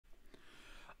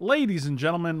Ladies and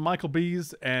gentlemen, Michael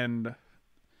B's and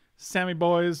Sammy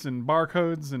Boys and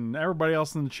Barcodes and everybody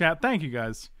else in the chat, thank you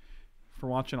guys for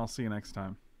watching. I'll see you next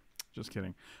time. Just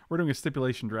kidding. We're doing a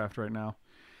stipulation draft right now.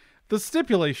 The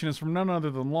stipulation is from none other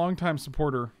than longtime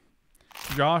supporter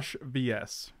Josh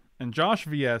VS. And Josh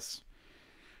VS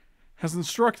has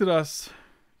instructed us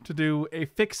to do a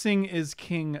fixing is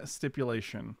king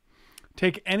stipulation.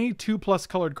 Take any 2+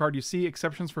 colored card you see,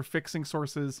 exceptions for fixing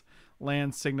sources,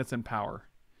 lands, signets, and power.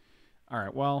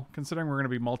 Alright, well, considering we're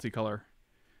going to be multicolor.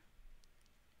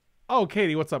 Oh,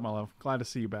 Katie, what's up, my love? Glad to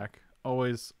see you back.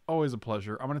 Always a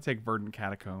pleasure. I'm going to take Verdant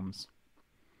Catacombs.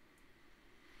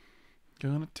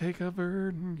 Gonna take a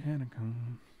Verdant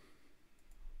Catacomb.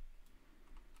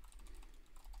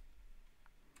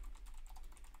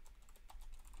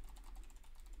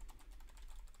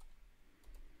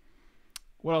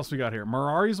 What else we got here?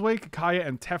 Mirari's Wake, Kaya,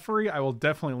 and Teferi. I will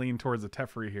definitely lean towards a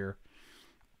Teferi here,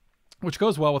 which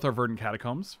goes well with our Verdant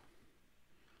Catacombs.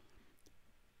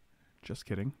 Just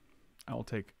kidding. I will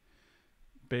take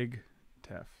Big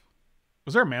Tef.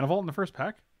 Was there a Mana Vault in the first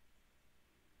pack?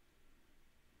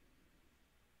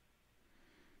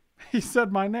 He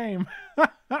said my name.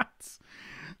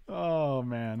 Oh,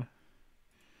 man.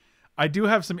 I do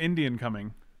have some Indian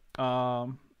coming. I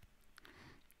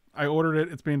ordered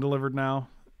it. It's being delivered now.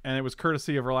 And it was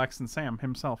courtesy of Relaxin' Sam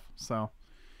himself. So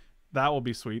that will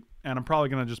be sweet. And I'm probably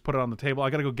going to just put it on the table. I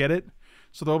got to go get it.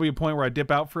 So there will be a point where I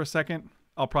dip out for a second.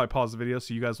 I'll probably pause the video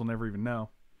so you guys will never even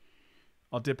know.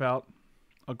 I'll dip out.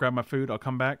 I'll grab my food. I'll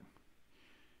come back.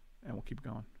 And we'll keep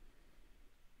going.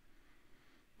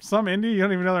 Some indie, you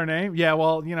don't even know their name? Yeah,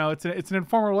 well, you know, it's an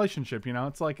informal relationship, you know?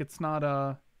 It's like it's not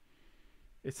a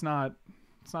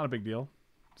big deal.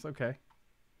 It's okay.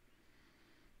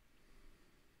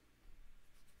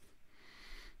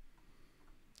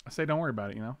 I say don't worry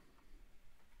about it, you know?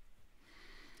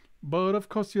 But of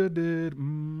course you did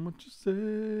what you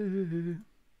said.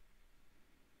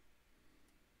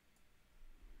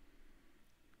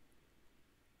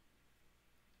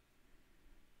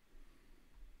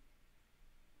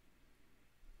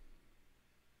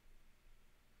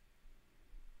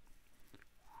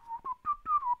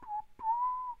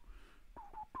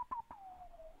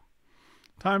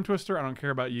 Time Twister, I don't care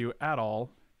about you at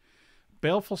all.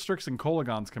 Baleful Strix and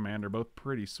Kolagon's Command are both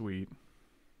pretty sweet.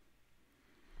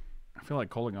 I feel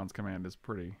like Kolagon's Command is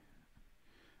pretty.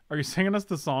 Are you singing us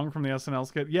the song from the SNL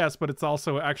skit? Yes, but it's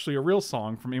also actually a real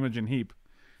song from Imogen Heap.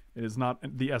 It is not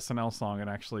the SNL song. It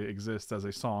actually exists as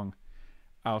a song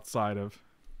outside of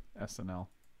SNL.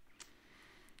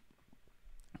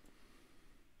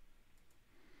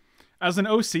 As an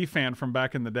OC fan from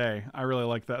back in the day, I really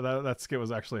like that. That skit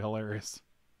was actually hilarious.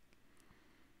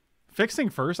 Fixing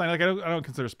first, I don't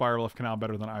consider Spiralift Canal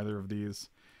better than either of these.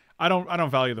 I don't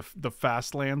value the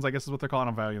fast lands, I guess is what they're called. I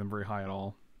don't value them very high at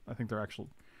all. I think they're actual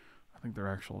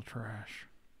trash.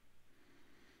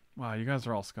 Wow, you guys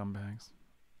are all scumbags.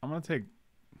 I'm gonna take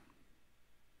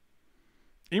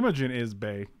Imogen is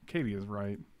bae. Katie is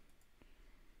right.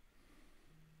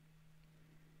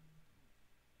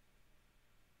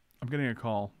 I'm getting a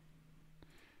call.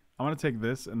 I'm gonna take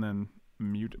this and then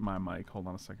mute my mic. Hold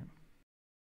on a second.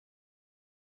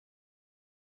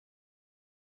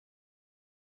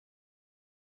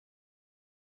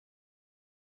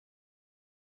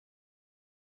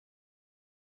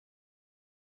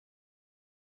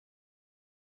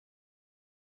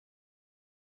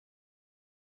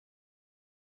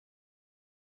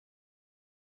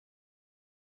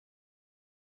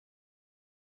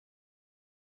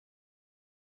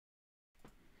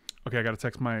 Okay, I gotta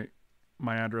text my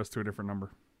address to a different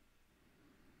number.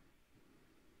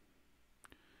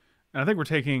 And I think we're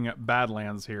taking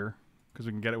Badlands here because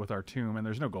we can get it with our tomb, and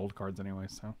there's no gold cards anyway,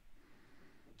 so.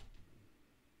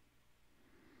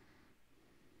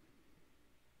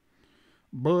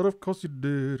 But of course you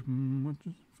did.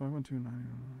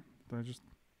 51299. Did I just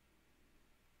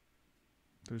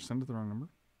send it the wrong number?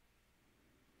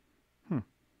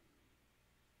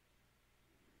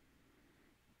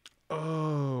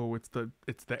 Oh, it's the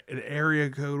area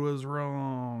code was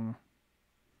wrong.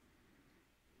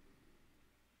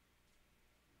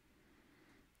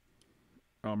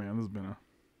 Oh man, this has been a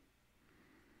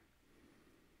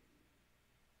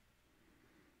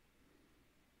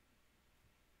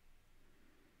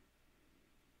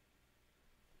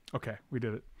Okay, we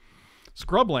did it.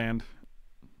 Scrubland,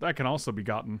 that can also be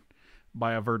gotten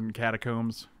by a Verdant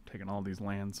Catacombs. Taking all these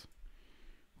lands.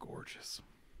 Gorgeous.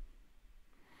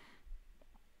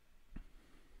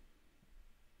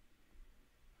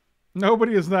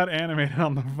 Nobody is that animated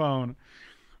on the phone.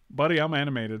 Buddy, I'm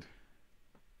animated.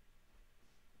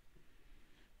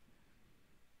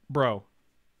 Bro,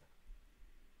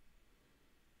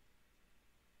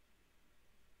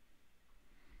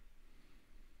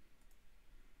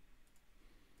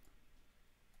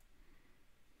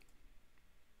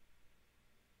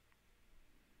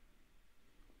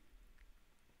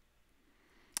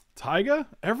 Taiga?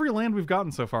 Every land we've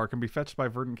gotten so far can be fetched by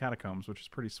Verdant Catacombs, which is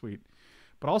pretty sweet.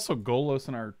 But also Golos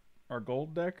in our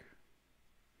gold deck.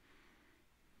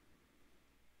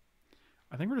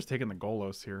 I think we're just taking the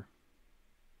Golos here.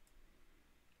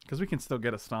 Because we can still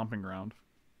get a Stomping Ground.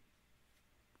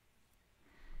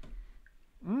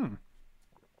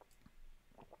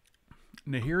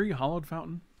 Nahiri, Hollowed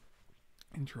Fountain.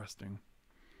 Interesting.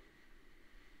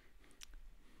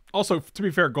 Also, to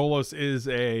be fair, Golos is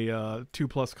a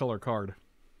 2+ color card.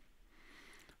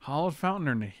 Hollowed Fountain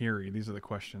or Nahiri? These are the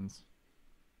questions.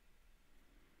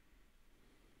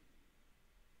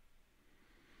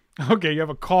 Okay, you have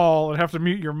a call and have to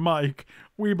mute your mic.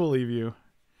 We believe you.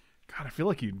 God, I feel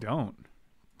like you don't.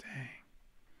 Dang.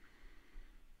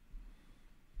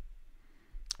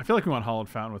 I feel like we want Hollowed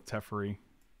Fountain with Teferi.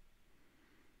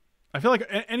 I feel like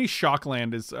any shock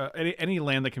land is any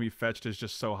land that can be fetched is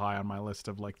just so high on my list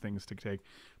of like things to take.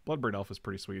 Bloodbraid Elf is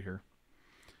pretty sweet here.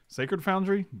 Sacred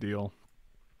Foundry, deal.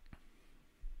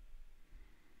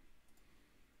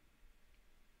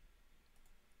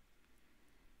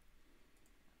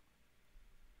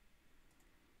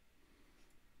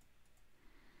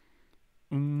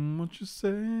 What you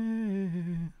say?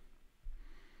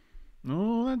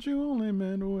 No, that you only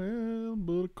meant well,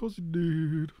 but of course you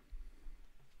did.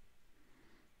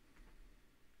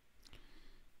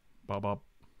 Oh,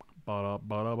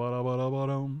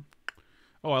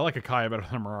 I like Akaya better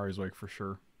than Mirari's Wake for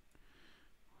sure.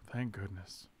 Thank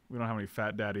goodness. We don't have any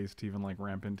fat daddies to even like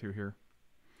ramp into here.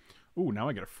 Ooh, now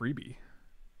I get a freebie.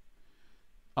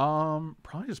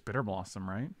 Probably just Bitter Blossom,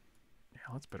 right?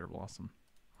 Yeah, let's Bitter Blossom.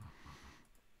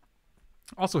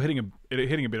 Also, hitting a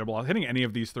Bitter Blossom, hitting any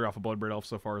of these three off of Bloodbraid Elf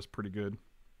so far is pretty good.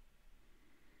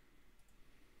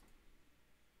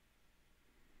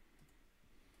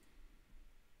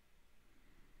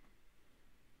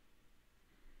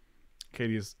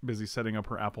 Katie is busy setting up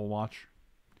her Apple Watch.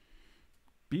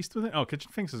 Beast with it? Oh,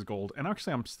 Kitchen Finks is gold. And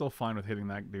actually, I'm still fine with hitting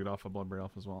that dude off of Bloodbraid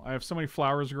Elf as well. I have so many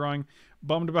flowers growing.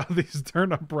 Bummed about these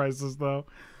turnip prices, though.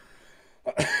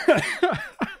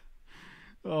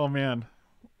 Oh, man.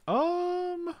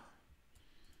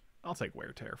 I'll take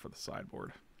Wear Tear for the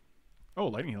sideboard. Oh,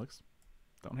 Lightning Helix.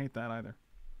 Don't hate that either.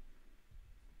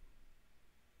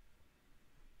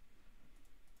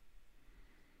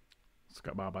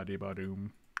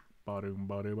 Ska-ba-ba-dee-ba-doom. Ba-doom,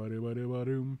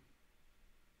 ba-dee-ba-dee-ba-dee-ba-doom.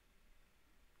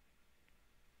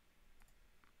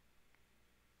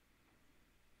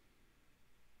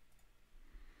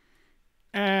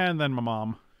 And then my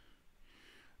mom.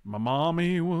 My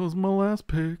mommy was my last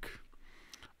pick.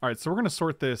 All right, so we're going to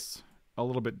sort this a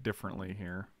little bit differently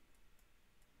here.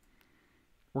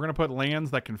 We're going to put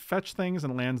lands that can fetch things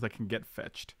and lands that can get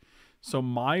fetched. So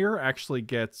Mire actually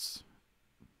gets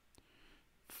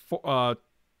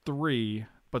 3,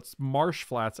 but Marsh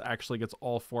Flats actually gets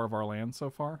all 4 of our lands so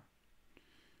far.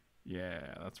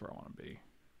 Yeah, that's where I want to be.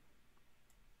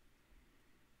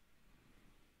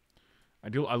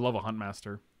 I love a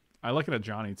Huntmaster. I like it at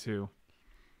Johnny too.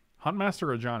 Huntmaster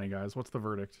or Johnny, guys? What's the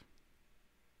verdict?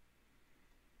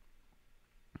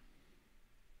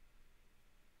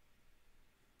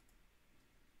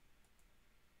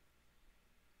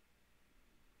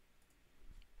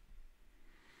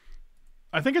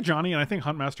 I think a Johnny, and I think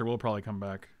Huntmaster will probably come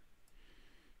back.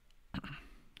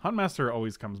 Huntmaster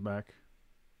always comes back.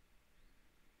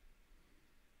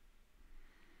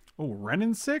 Oh,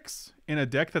 Renin 6 in a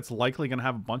deck that's likely going to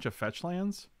have a bunch of fetch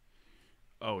lands?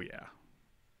 Oh, yeah.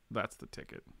 That's the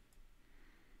ticket.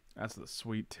 That's the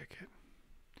sweet ticket.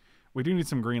 We do need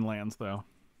some green lands, though.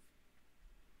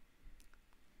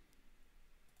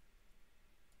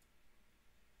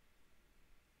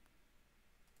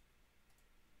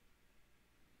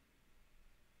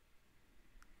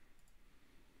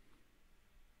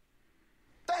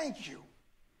 Thank you.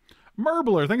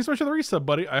 Murbler, thank you so much for the resub,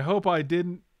 buddy. I hope I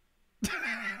didn't...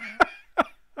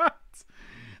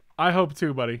 I hope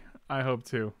too, buddy. I hope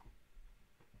too.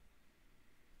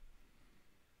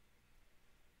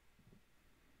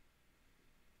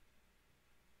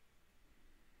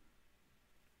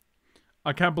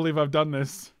 I can't believe I've done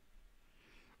this.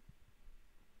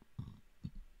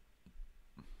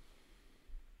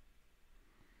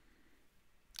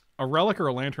 A relic or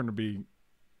a lantern would be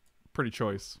pretty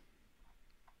choice.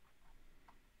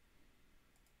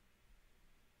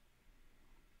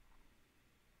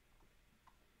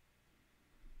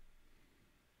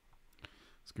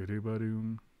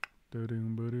 Skidoo-ba-doom.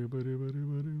 Da-doom,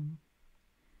 ba-doo-ba-doo-ba-doo-ba-doom.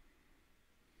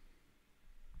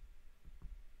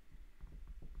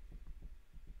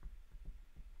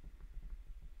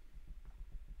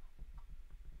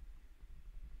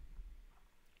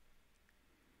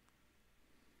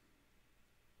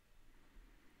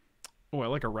 Oh, I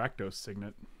like a Rakdos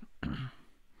Signet.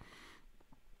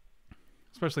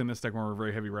 Especially in this deck where we're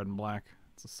very heavy red and black.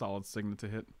 It's a solid Signet to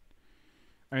hit.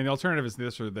 I mean, the alternative is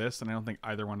this or this, and I don't think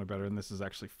either one are better, and this is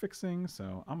actually fixing,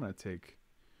 so I'm going to take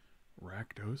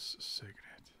Rakdos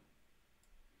Signet.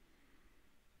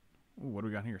 Ooh, what do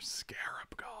we got here?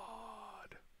 Scarab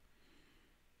God.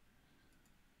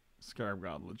 Scarab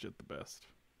God, legit the best.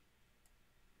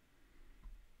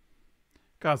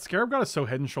 God, Scarab God is so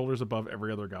head and shoulders above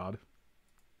every other god.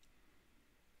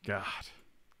 God.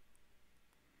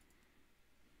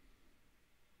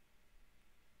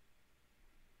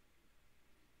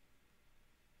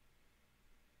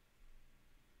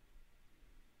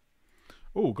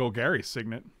 Oh, go Gary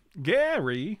Signet.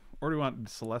 Gary! Or do we want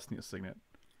Celestia Signet?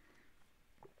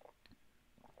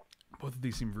 Both of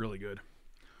these seem really good. Do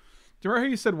you remember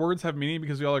how you said words have meaning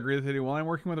because we all agree that they do? Well, I'm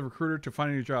working with a recruiter to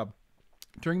find a new job.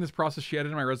 During this process, she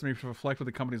edited my resume to reflect what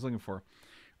the company's looking for.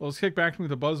 Well, it's kicked back to me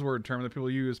with a buzzword term that people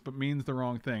use, but means the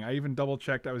wrong thing. I even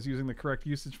double-checked I was using the correct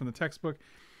usage from the textbook.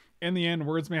 In the end,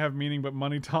 words may have meaning, but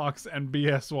money talks and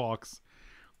BS walks.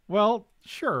 Well,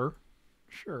 sure.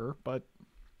 Sure, but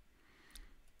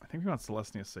I think we want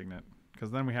Celestia Signet, because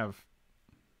then we have...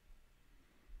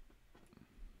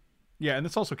 Yeah, and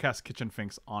this also casts Kitchen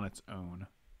Finks on its own.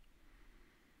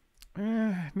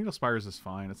 Needle Spires is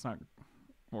fine. It's not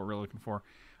what we're really looking for.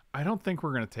 I don't think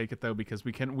we're gonna take it though because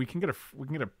we can get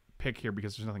a pick here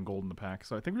because there's nothing gold in the pack.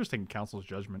 So I think we're just taking Council's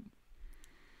Judgment.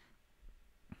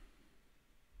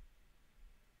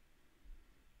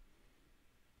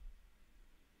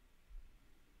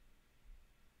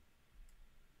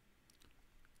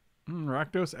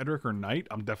 Rakdos, Edric, or Knight?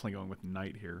 I'm definitely going with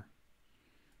Knight here.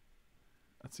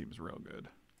 That seems real good.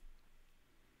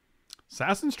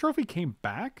 Assassin's Trophy came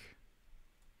back?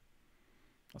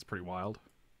 That's pretty wild.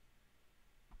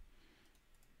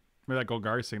 Maybe that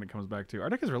Golgari Signet comes back too. Our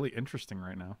deck is really interesting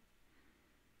right now.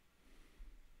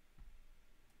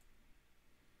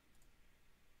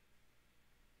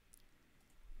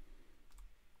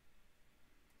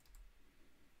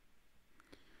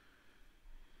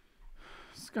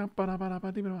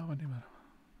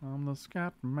 I'm the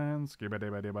scat man.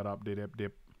 Skibba-dibba-dibba-dop-dip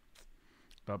dip.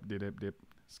 Dop-dip-dip.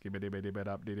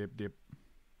 Skibba-dibba-dibba-dop-dip dip.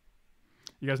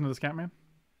 You guys know the scat man?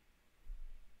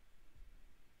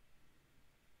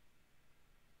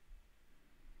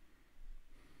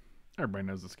 Everybody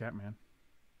knows the scat man.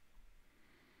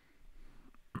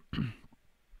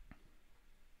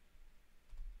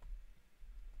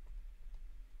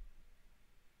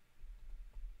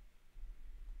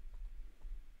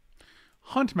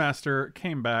 Huntmaster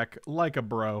came back like a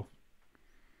bro.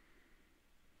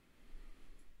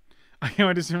 I can't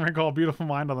wait to see him recall Beautiful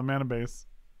Mind on the mana base.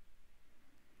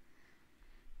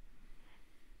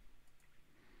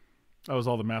 That was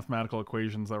all the mathematical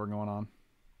equations that were going on.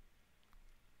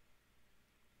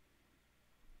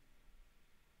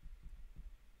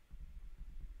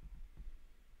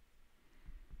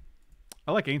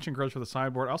 I like Ancient Grudge for the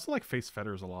sideboard. I also like Face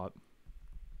Fetters a lot.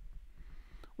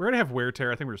 We already have Wear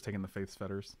Tear. I think we're just taking the Face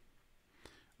Fetters.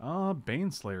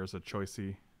 Baneslayer is a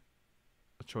choicey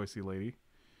lady.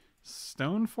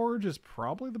 Stoneforge is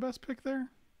probably the best pick there.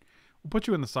 We'll put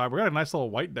you in the side. We got a nice little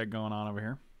white deck going on over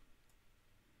here.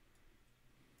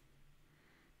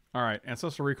 All right,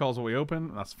 Ancestral Recall is what we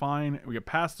open. That's fine. We get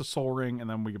past the Soul Ring, and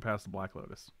then we get past the Black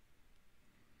Lotus.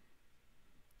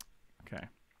 Okay.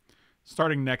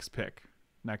 Starting next pick.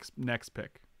 Next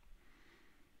pick.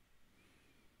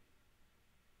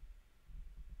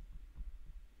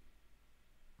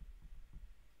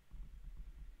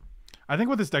 I think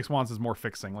what this deck wants is more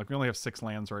fixing. Like, we only have 6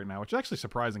 lands right now, which is actually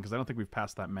surprising because I don't think we've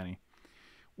passed that many.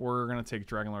 We're going to take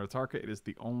Dragonlord Atarka. It is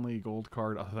the only gold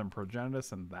card other than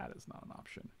Progenitus, and that is not an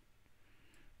option.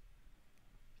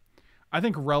 I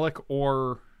think Relic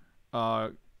or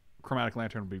Chromatic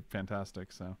Lantern would be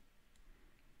fantastic, so.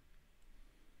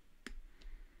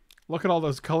 Look at all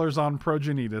those colors on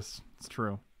Progenitus. It's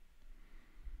true.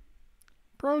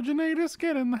 Progenitus,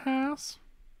 get in the house.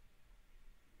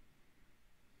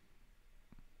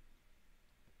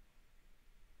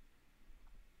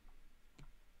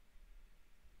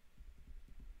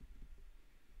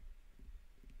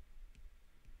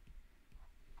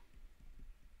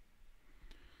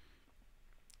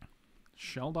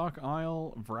 Shelldock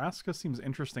Isle. Vraska seems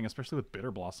interesting, especially with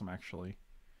Bitter Blossom, actually.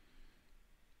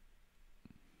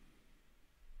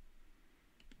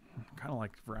 Kind of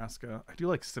like Vraska. I do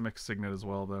like Simic Signet as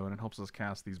well, though, and it helps us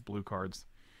cast these blue cards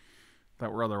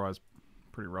that we're otherwise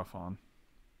pretty rough on.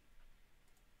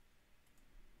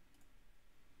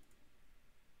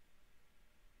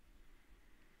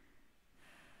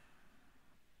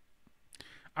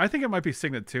 I think it might be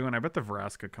Signet too, and I bet the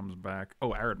Vraska comes back.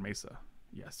 Oh, Arid Mesa.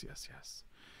 Yes, yes, yes.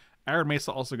 Arid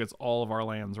Mesa also gets all of our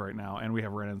lands right now, and we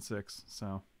have Ren and 6,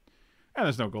 so... And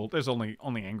there's no gold. There's only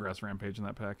Angrass Rampage in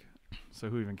that pack. So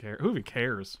who even cares? Who even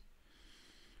cares?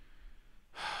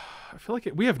 I feel like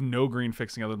we have no green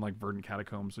fixing other than like Verdant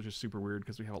Catacombs, which is super weird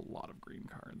because we have a lot of green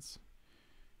cards.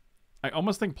 I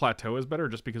almost think Plateau is better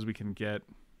just because we can get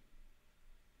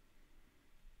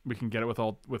it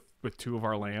with two of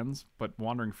our lands, but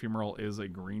Wandering Fumarole is a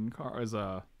green card, is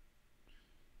a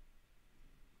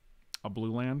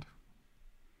blue land.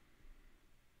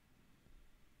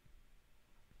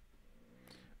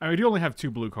 I mean, we do only have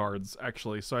 2 blue cards,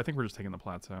 actually, so I think we're just taking the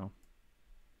Plateau.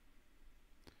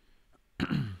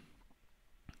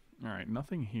 Alright,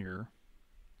 nothing here.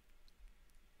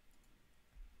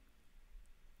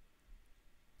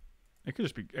 It could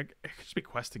just be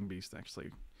Questing Beast, actually.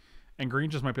 And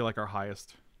green just might be like our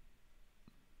highest.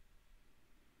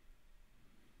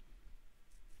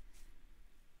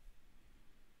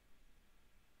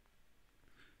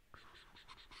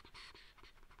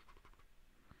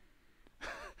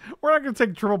 We're not going to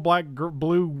take triple black,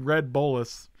 blue, red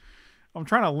bolus. I'm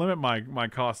trying to limit my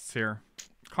costs here.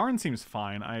 Karn seems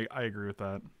fine. I agree with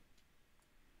that.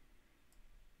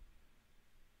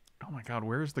 Oh my god,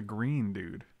 where's the green,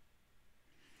 dude?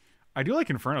 I do like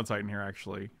Inferno Titan here,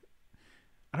 actually.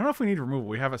 I don't know if we need removal.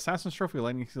 We have Assassin's Trophy,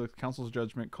 Lightning Helix, Council's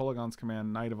Judgment, Kolagon's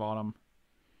Command, Knight of Autumn,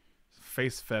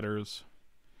 Face Fetters.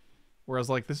 Whereas,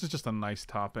 like, this is just a nice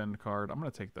top-end card. I'm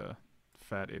going to take the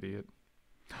Fat Idiot.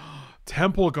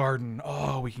 Temple Garden.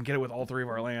 Oh, we can get it with all 3 of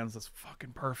our lands. That's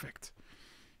fucking perfect.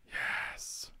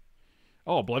 Yes.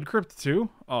 Oh, Blood Crypt too?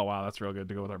 Oh, wow. That's real good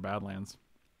to go with our Badlands.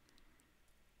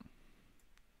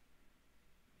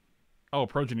 Oh,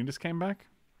 Progenitus came back?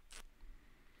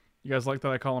 You guys like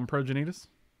that I call him Progenitus?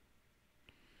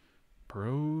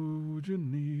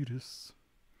 Progenitus.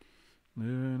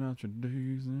 Living out your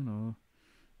days in a...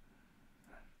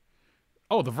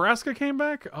 Oh, the Vraska came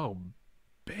back? Oh,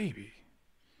 baby.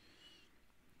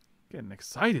 Getting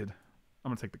excited. I'm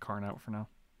going to take the Karn out for now.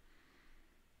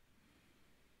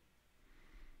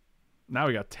 Now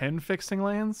we got 10 fixing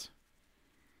lands.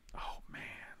 Oh, man.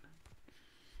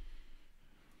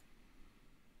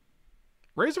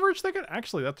 Razorverge Thicket?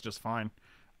 Actually, that's just fine.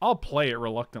 I'll play it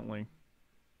reluctantly.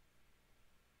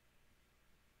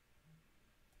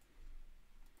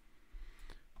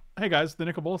 Hey, guys. The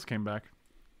Nicol Bolas came back.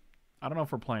 I don't know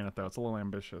if we're playing it, though. It's a little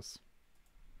ambitious.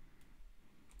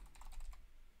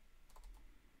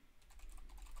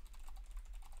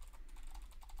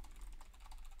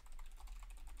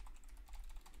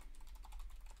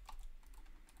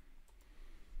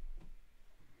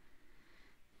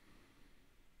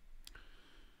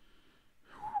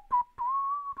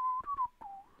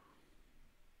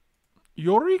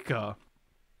 Eureka!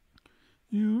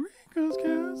 Eureka's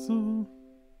Castle.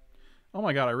 Oh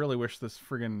my god, I really wish this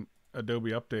friggin'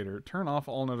 Adobe Updater. Turn off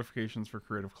all notifications for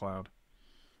Creative Cloud.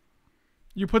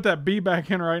 You put that B back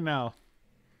in right now.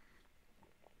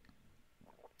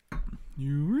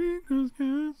 Eureka's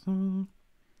Castle.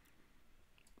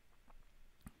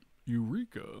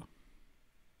 Eureka.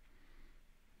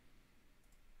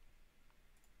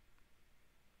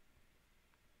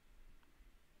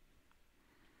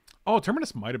 Oh,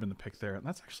 Terminus might have been the pick there.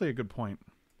 That's actually a good point.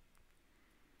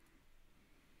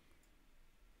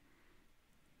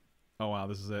 Oh, wow,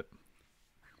 this is it.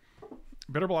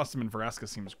 Bitter Blossom and Vraska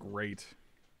seems great.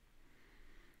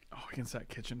 Oh, against that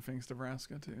Kitchen Finks to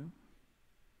Vraska, too.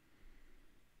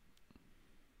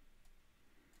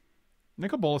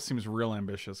 Nicol Bolas seems real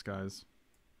ambitious, guys.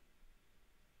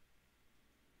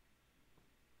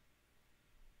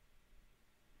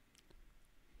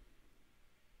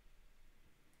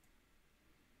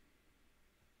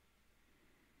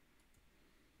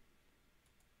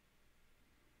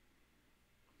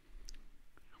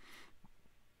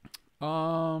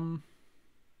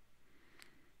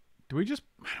 Do we just...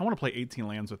 I don't want to play 18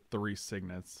 lands with 3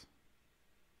 signets.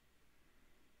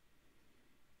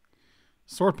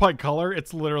 Sort by color?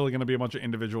 It's literally going to be a bunch of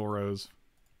individual rows.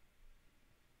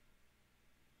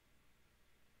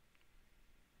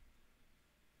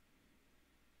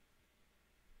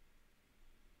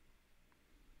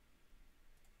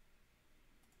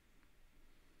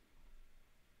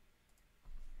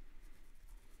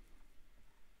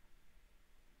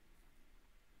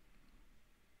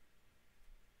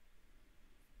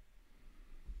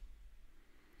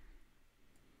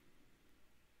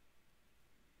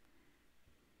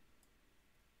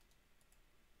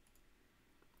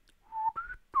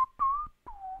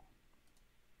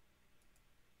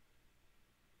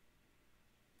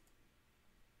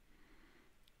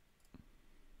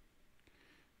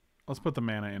 Let's put the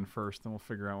mana in first, then we'll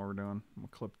figure out what we're doing. We'll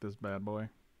clip this bad boy.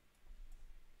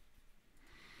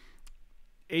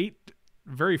 8,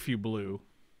 very few blue.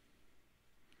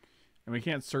 And we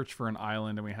can't search for an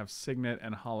island, and we have Signet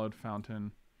and Hollowed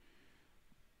Fountain.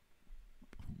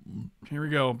 Here we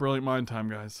go. Brilliant mind time,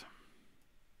 guys.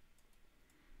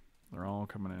 They're all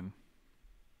coming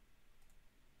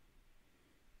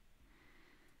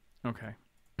in. Okay.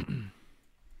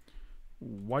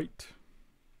 White.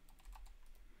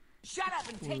 Shut up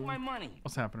and take my money.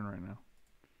 What's happening right now?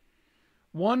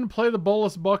 1, play the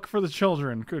bolus buck for the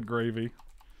children. Good gravy.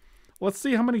 Let's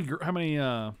see how many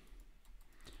I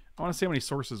want to see how many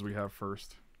sources we have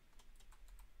first.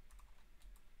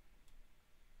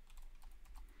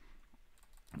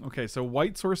 Okay, so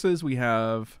white sources we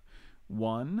have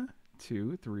 1,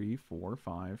 2, 3, 4,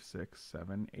 5, 6,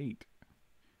 7, 8,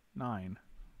 9.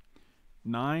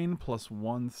 9 plus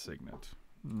 1 signet.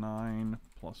 9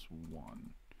 plus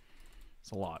 1. It's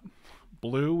a lot.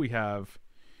 Blue, we have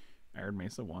Arid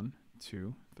Mesa 1,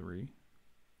 2, 3.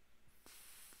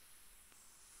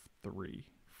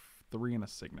 3 and a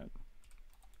signet.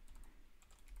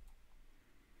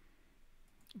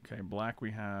 Okay, black we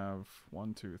have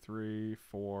 1, 2, 3,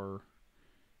 4,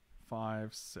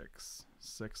 5, 6.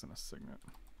 6 and a signet.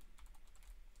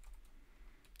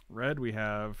 Red we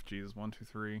have, geez, 1, 2,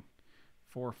 3,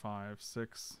 4, 5,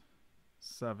 6,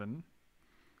 7,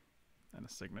 and a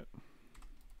signet.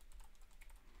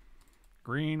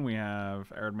 Green we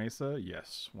have Arid Mesa,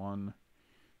 yes, 1,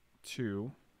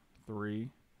 2,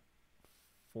 3,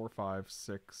 4, 5,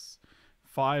 6,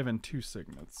 5 and 2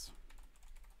 signets.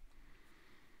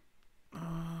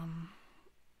 I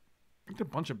did a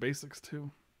bunch of basics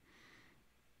too.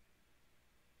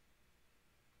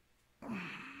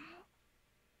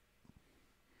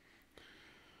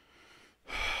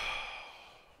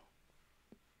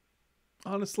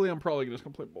 Honestly, I'm probably just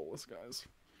gonna play Bolus, guys.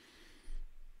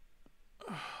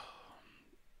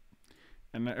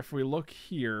 And if we look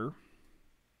here,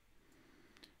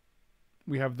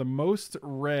 we have the most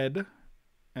red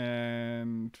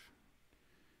and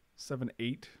 7,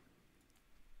 8.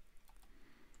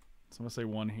 So I'm gonna say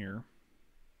 1 here.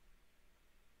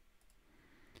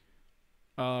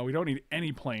 We don't need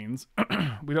any plains.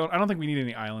 I don't think we need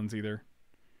any islands either.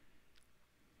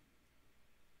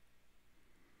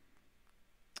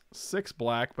 6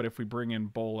 black, but if we bring in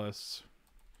Bolus,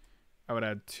 I would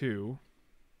add 2.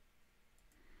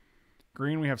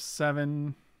 Green, we have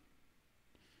 7.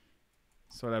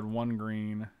 So I'd add 1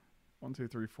 green. 1, 2,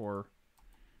 3, 4,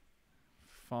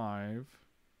 5.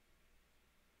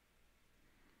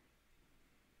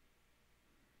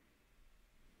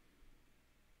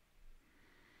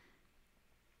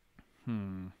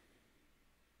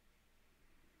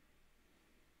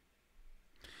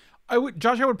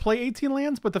 Josh, I would play 18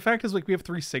 lands, but the fact is, like, we have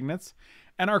 3 signets,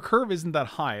 and our curve isn't that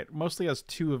high. It mostly has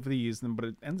 2 of these, but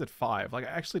it ends at 5. Like, I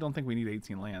actually don't think we need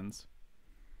 18 lands.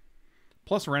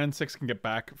 Plus, Ren and 6 can get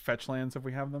back fetch lands if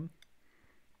we have them.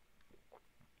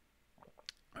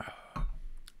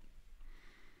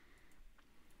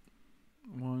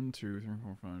 One, 2, 3,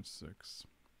 4, 5, 6.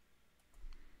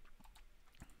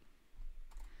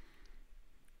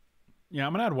 Yeah,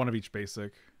 I'm gonna add 1 of each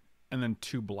basic, and then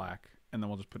 2 black, and then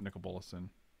we'll just put Nicol Bolas in.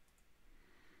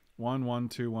 1, 1,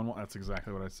 2, 1, 1. That's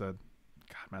exactly what I said.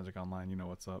 God, Magic Online, you know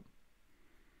what's up.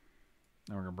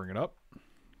 Now we're gonna bring it up.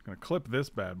 Gonna clip this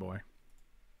bad boy.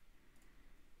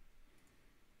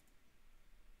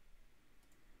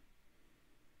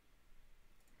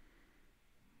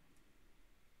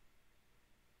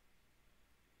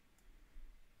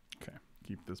 Okay,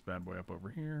 keep this bad boy up over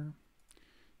here.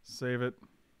 Save it.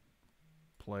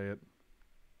 Play it.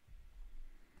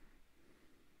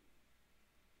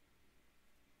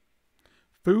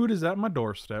 Food is at my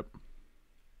doorstep.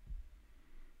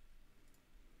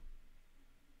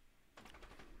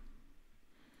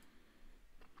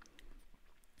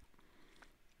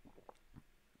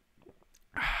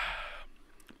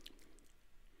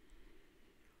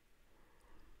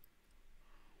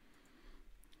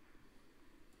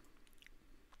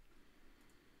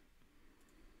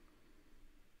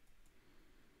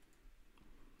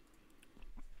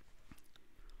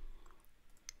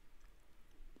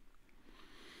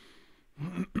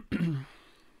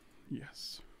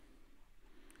 Yes.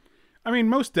 I mean,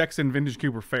 most decks in Vintage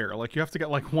Cube are fair. Like, you have to get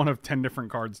like 1 of 10 different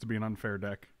cards to be an unfair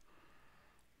deck.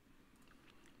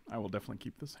 I will definitely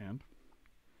keep this hand.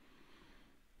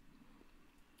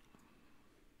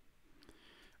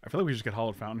 I feel like we just get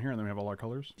Hollowed Fountain here and then we have all our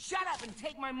colors. Shut up and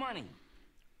take my money.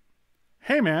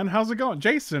 Hey man, how's it going?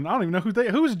 Jason, I don't even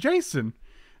know who's Jason.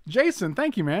 Jason,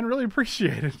 thank you man, really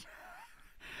appreciate it.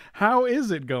 How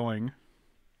is it going?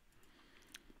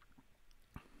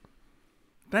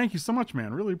 Thank you so much,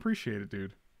 man. Really appreciate it,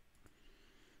 dude.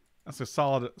 That's a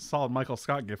solid Michael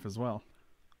Scott gif as well.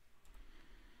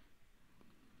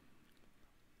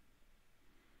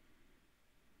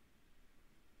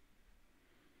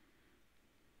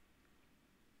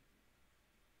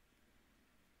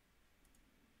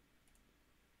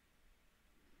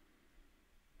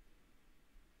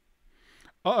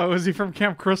 Uh-oh, is he from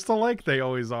Camp Crystal Lake? They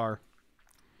always are.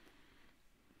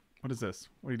 What is this?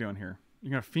 What are you doing here?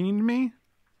 You gonna fiend me?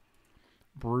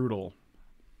 Brutal.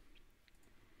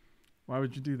 Why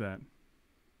would you do that?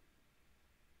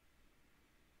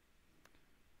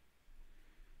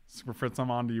 Super Fritz, I'm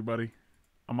on to you, buddy.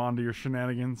 I'm on to your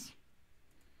shenanigans.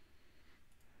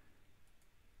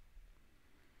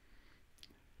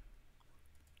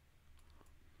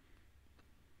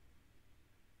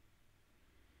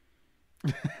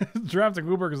 Drafting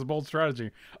Wooberg is a bold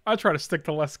strategy. I try to stick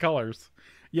to less colors.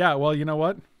 Yeah, well, you know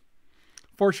what?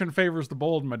 Fortune favors the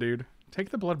bold, my dude. Take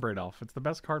the Bloodbraid Elf. It's the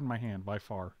best card in my hand, by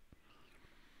far.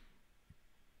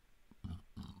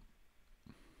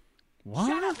 What?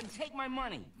 Shut up and take my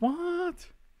money. What?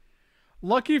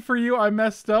 Lucky for you, I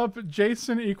messed up.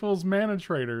 Jason equals mana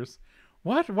traders.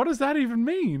 What? What does that even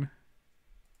mean?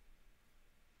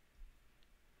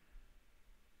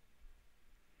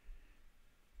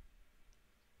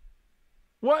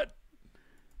 What?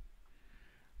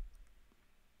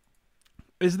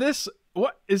 Is this...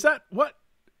 What? Is that... What?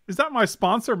 Is that my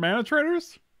sponsor, Mana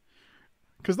Traders?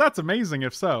 Because that's amazing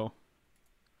if so.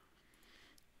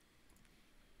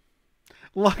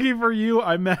 Lucky for you,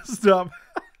 I messed up.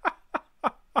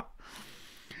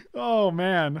 Oh,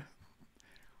 man.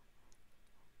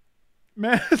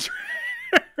 Mana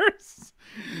Traders.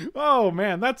 Oh,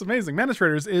 man, that's amazing. Mana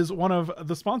Traders is one of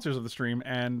the sponsors of the stream,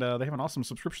 and they have an awesome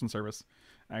subscription service,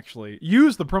 actually.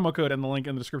 Use the promo code and the link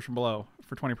in the description below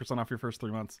for 20% off your first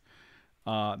 3 months.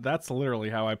 That's literally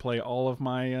how I play all of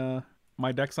my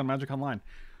my decks on Magic Online.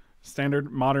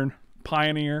 Standard, Modern,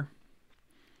 Pioneer.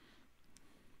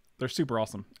 They're super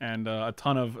awesome, and a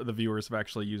ton of the viewers have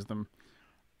actually used them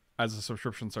as a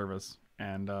subscription service,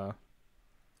 and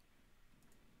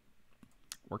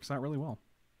works out really well.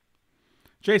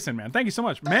 Jason, man, thank you so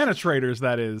much. Mana Traders,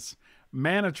 that is.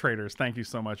 Mana Traders, thank you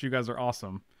so much. You guys are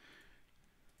awesome.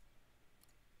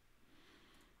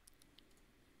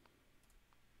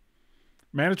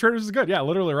 Mana Traders is good. Yeah,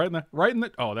 literally right in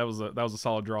the oh, that was a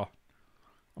solid draw.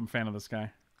 I'm a fan of this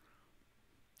guy.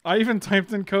 I even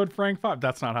typed in code Frank5.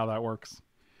 That's not how that works.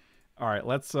 All right,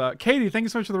 let's Katie, thank you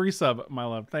so much for the resub, my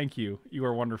love. Thank you. You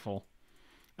are wonderful.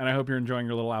 And I hope you're enjoying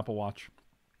your little Apple Watch.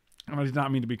 And I did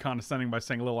not mean to be condescending by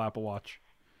saying little Apple Watch.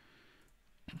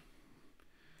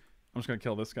 I'm just going to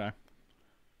kill this guy.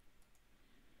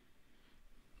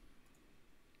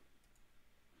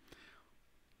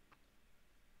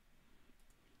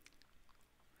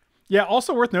 Yeah,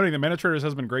 also worth noting that Mana Traders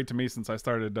has been great to me since I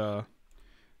started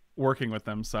working with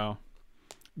them. So,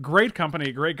 great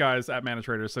company, great guys at Mana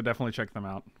Traders. So definitely check them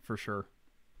out for sure.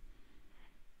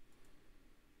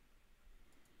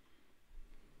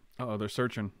 Uh-oh, they're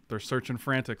searching. They're searching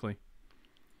frantically.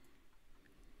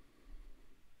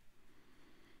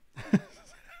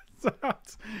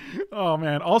 Oh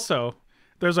man. Also,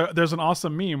 there's an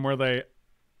awesome meme where they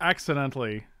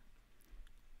accidentally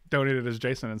donated as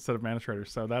Jason instead of Mana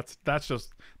Traders. So that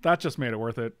just made it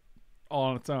worth it all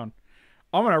on its own.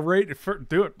 I'm gonna rate it for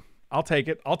do it. I'll take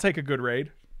it. I'll take a good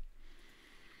raid.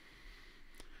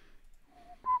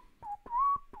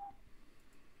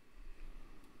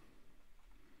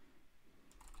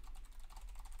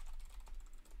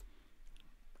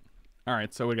 All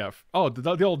right, so we got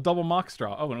the old double mock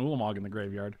straw. Oh, an Ulamog in the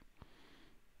graveyard.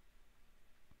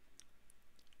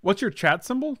 What's your chat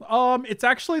symbol? It's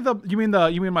actually you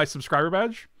mean my subscriber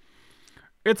badge?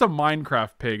 It's a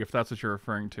Minecraft pig, if that's what you're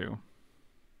referring to.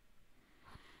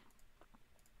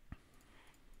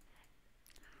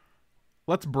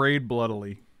 Let's braid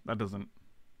bloodily. That doesn't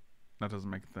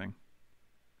make a thing.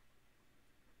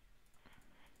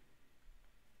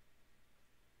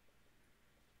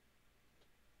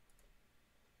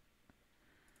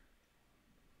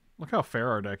 Look how fair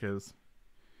our deck is.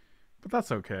 But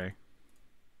that's okay.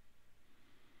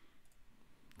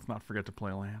 Let's not forget to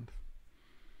play land.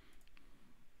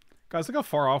 Guys, look how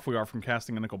far off we are from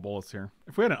casting a nickel bullets here.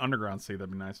 If we had an underground sea, that'd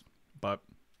be nice. But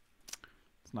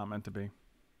it's not meant to be.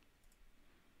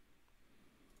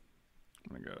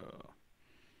 I'm gonna go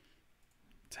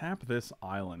tap this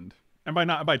island. And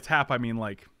by tap I mean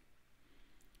like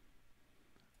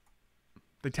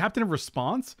they tapped in a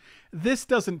response? This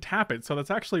doesn't tap it, so that's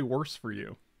actually worse for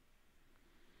you.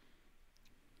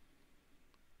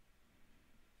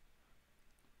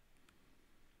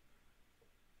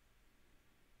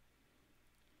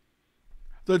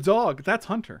 The dog. That's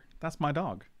Hunter. That's my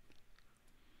dog.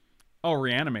 Oh,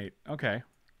 reanimate. Okay.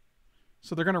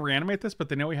 So they're going to reanimate this, but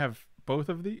they know we have both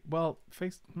of the... Well,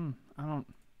 face... I don't...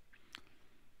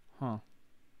 Huh.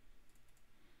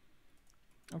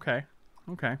 Okay.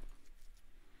 Okay.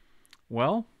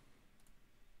 Well...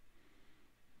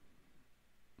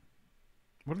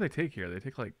 What do they take here? They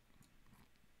take like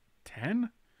 10?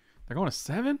 They're going to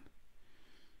 7?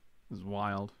 This is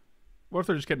wild. What if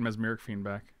they're just getting Mesmeric Fiend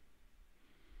back?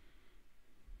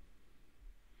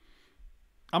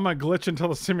 I'm going to glitch until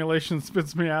the simulation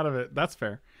spits me out of it. That's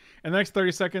fair. In the next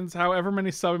 30 seconds, however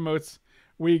many sub emotes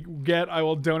we get, I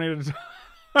will donate it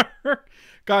to...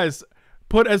 Guys,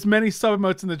 put as many sub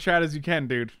emotes in the chat as you can,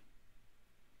 dude.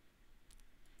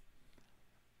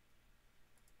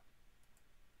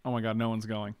 Oh my god, no one's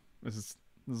going. This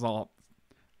is all...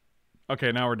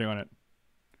 Okay, now we're doing it.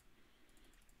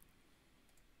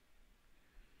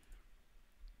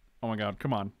 Oh my god,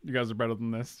 come on. You guys are better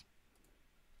than this.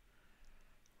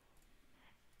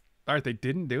 Alright, they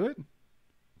didn't do it?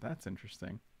 That's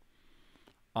interesting.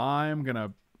 I'm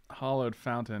gonna hollowed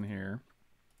fountain here.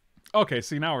 Okay,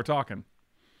 see, now we're talking.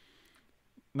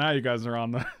 Now you guys are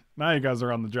on the... Now you guys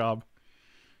are on the job.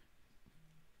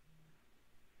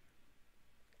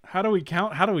 How do we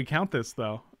count this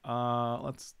though?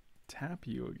 Let's tap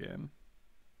you again.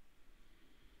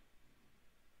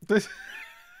 This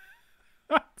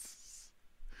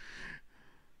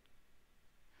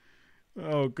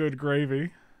Oh, good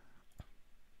gravy.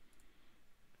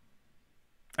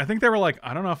 I think they were like,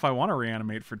 I don't know if I want to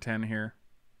reanimate for 10 here.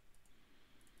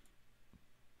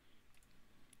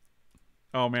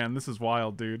 Oh man, this is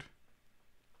wild, dude.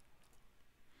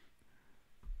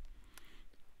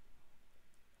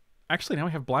 Actually, now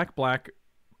we have black, black,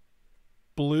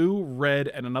 blue, red,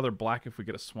 and another black if we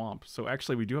get a swamp. So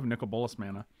actually, we do have Nicol Bolas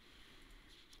mana.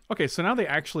 Okay, so now they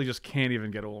actually just can't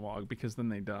even get Ulamog because then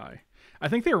they die. I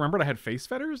think they remembered I had Face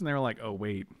Fetters, and they were like, oh,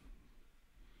 wait.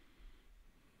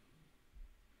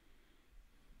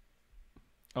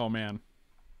 Oh, man.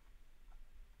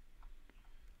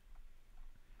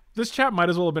 This chat might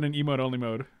as well have been in emote-only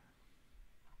mode.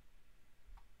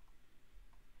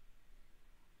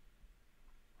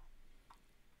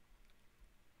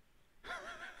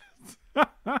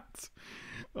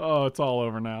 Oh, it's all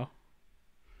over now.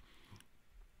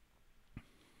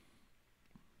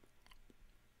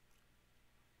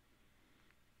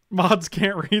 Mods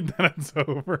can't read that it's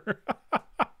over.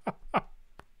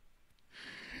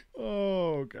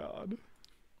 Oh, God.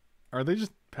 Are they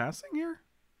just passing here?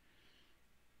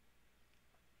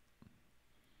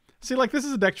 See, like, this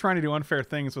is a deck trying to do unfair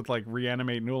things with, like,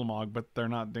 reanimate Nullmog, but they're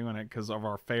not doing it because of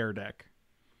our fair deck.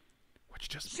 Which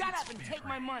just shut up and take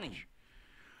my money.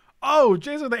 Oh,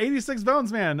 Jason, the 86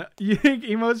 bones, man. You think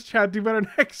emotes chat do better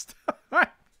next time?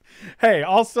 Hey,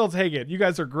 I'll still take it. You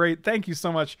guys are great. Thank you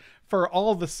so much for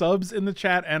all the subs in the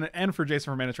chat and for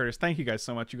Jason from Mana Traders. Thank you guys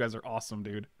so much. You guys are awesome,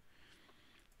 dude.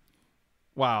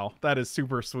 Wow, that is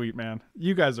super sweet, man.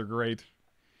 You guys are great.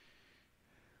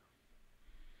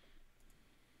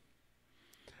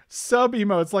 Sub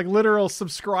emotes, like literal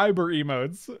subscriber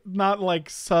emotes, not like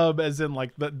sub as in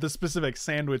like the specific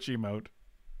sandwich emote.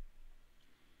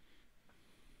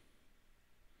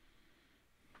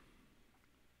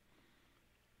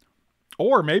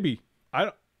 Or maybe I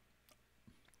don't.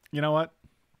 You know what?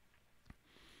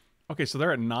 Okay, so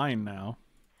they're at 9 now.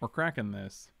 We're cracking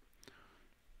this.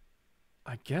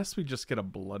 I guess we just get a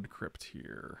Blood Crypt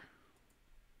here.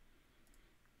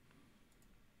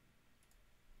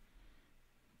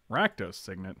 Rakdos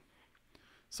Signet.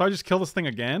 So I just kill this thing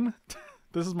again?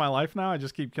 This is my life now? I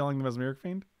just keep killing the Mesmeric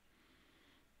Fiend?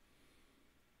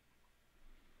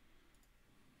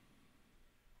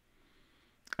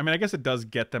 I mean, I guess it does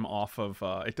get them off of...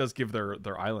 it does give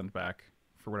their island back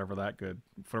for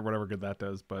whatever good that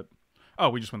does, but... Oh,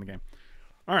 we just win the game.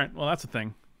 Alright, well, that's a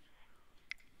thing.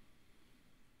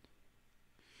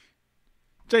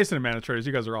 Jason and Mana Traders,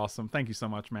 you guys are awesome. Thank you so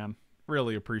much, man.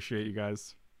 Really appreciate you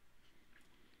guys.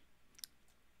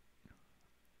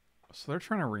 So they're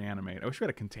trying to reanimate. I wish we had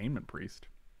a Containment Priest.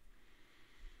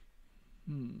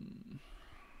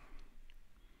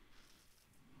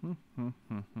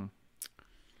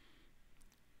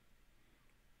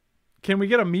 Can we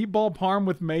get a meatball parm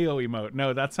with mayo emote?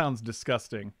 No, that sounds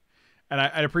disgusting. And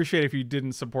I'd appreciate if you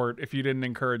didn't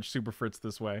encourage Super Fritz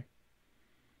this way.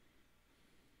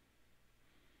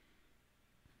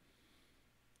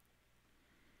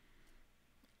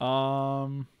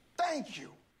 Thank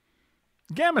you.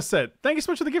 Gamma Set, thank you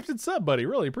so much for the gifted sub, buddy.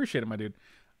 Really appreciate it, my dude.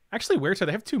 Actually, Wear Tear,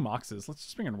 they have 2 Moxes. Let's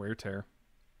just bring in Wear Tear.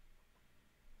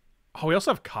 Oh, we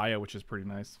also have Kaya, which is pretty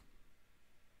nice.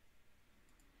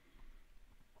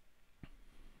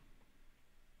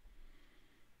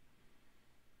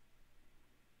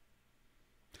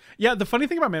 Yeah, the funny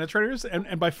thing about mana traders,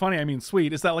 and by funny I mean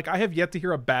sweet, is that like I have yet to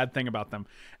hear a bad thing about them.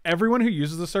 Everyone who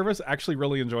uses the service actually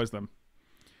really enjoys them.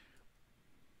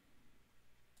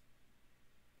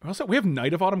 Also, we have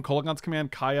Knight of Autumn, Kolaghan's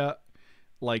Command, Kaya,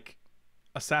 like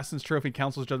Assassin's Trophy,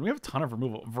 Council's Judgment. We have a ton of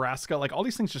removal. Vraska, like all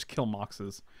these things just kill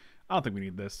Moxes. I don't think we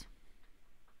need this.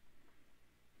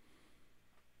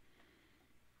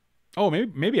 Oh,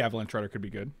 maybe Avalanche Rider could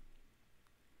be good.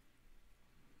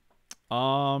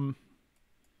 You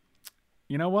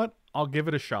know what? I'll give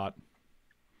it a shot.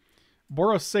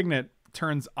 Boros Signet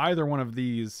turns either one of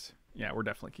these. Yeah, we're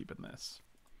definitely keeping this.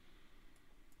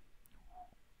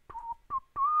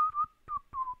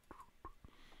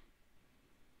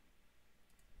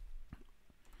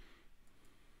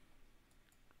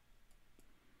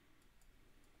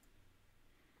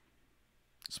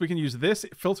 So we can use this,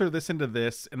 filter this into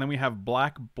this, and then we have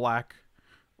black, black,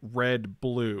 red,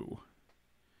 blue.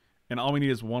 And all we need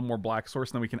is one more black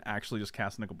source, and then we can actually just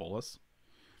cast Nicol Bolas.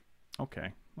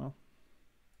 Okay, well.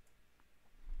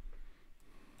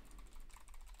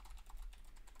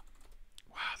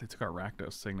 Wow, they took our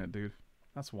Rakdos Signet, dude.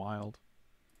 That's wild.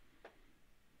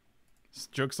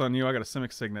 Joke's on you, I got a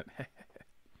Simic Signet.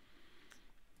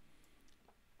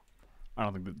 I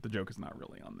don't think the joke is not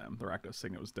really on them. The Rakdos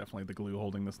Signet was definitely the glue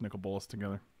holding this Nicol Bolas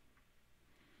together.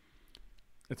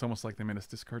 It's almost like they made us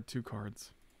discard 2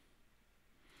 cards.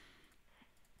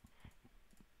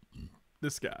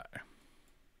 This guy.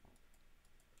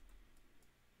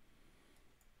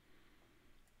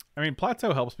 I mean,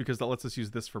 Plateau helps because that lets us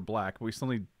use this for black, but we still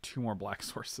need 2 more black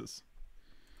sources.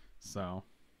 So.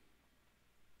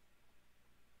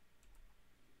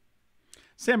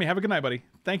 Sammy, have a good night, buddy.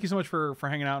 Thank you so much for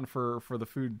hanging out and for the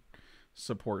food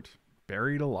support.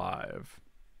 Buried alive.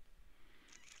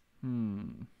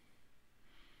 You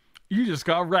just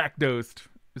got Rakdosed.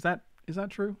 Is that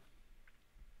true?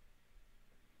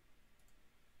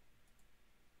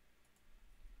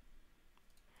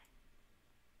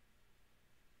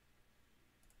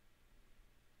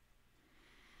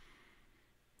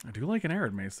 I do like an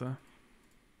Arid Mesa.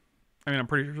 I mean, I'm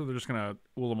pretty sure they're just gonna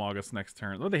Ulamog us next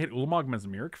turn. Oh, they hit Ulamog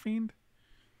Mesmeric Fiend?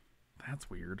 That's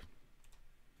weird.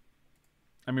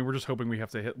 I mean, we're just hoping we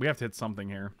have to hit something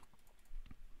here.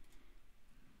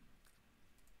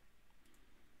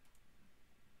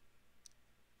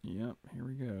 Yep, here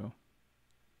we go.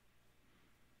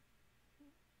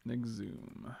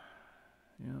 Nigzoom.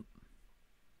 Yep.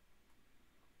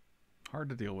 Hard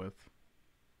to deal with.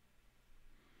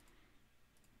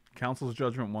 Council's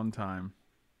Judgment 1 time.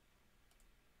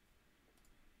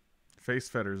 Face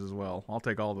Fetters as well. I'll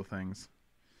take all the things.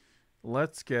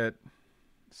 Let's get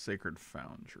Sacred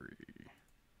Foundry.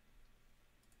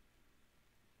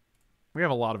 We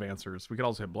have a lot of answers. We could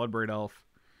also hit Bloodbraid Elf.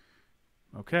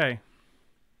 Okay.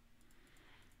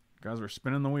 Guys, we're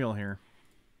spinning the wheel here.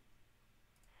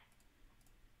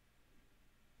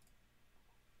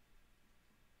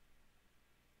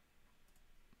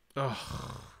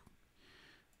 Ugh.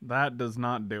 That does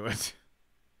not do it.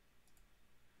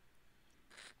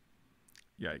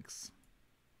 Yikes.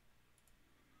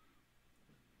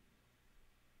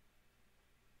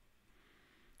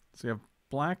 So we have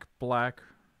black, black.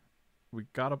 We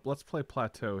gotta, let's play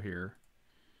Plateau here.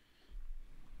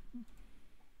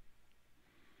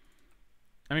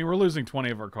 I mean, we're losing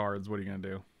 20 of our cards. What are you gonna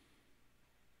do?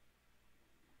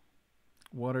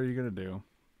 What are you gonna do?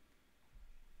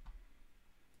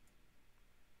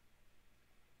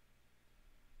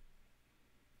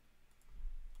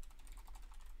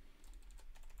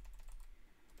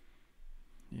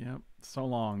 Yep, so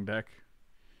long, deck.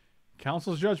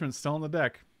 Council's Judgment still in the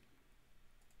deck.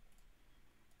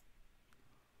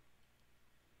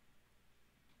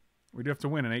 We do have to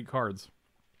win in 8 cards.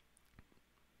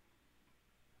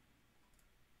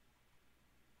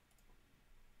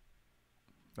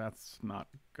 That's not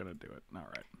gonna do it. All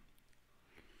right.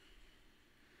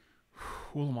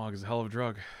 Ulamog is a hell of a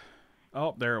drug.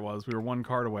 Oh, there it was. We were 1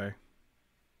 card away.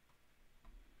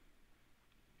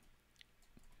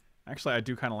 Actually, I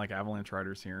do kind of like Avalanche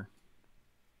Riders here.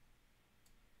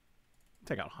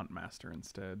 Take out Huntmaster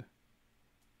instead.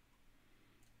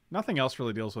 Nothing else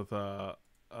really deals with an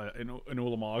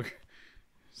Ulamog.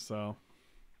 So.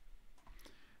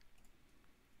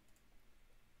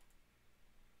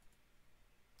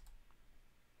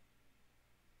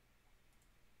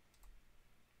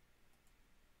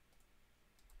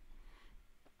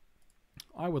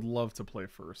 I would love to play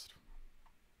first.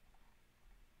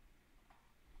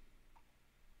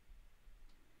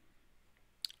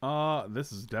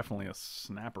 This is definitely a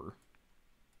snapper.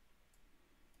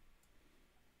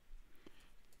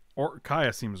 Or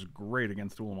Kaya seems great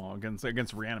against Ulamog,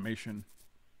 against Reanimation.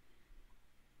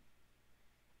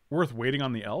 Worth waiting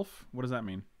on the elf? What does that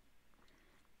mean?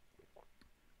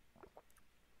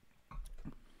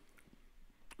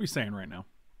 What are you saying right now?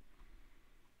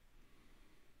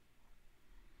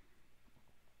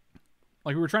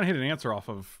 Like, we were trying to hit an answer off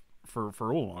of for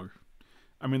Ulog.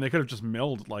 I mean, they could have just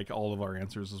milled like all of our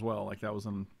answers as well. Like that was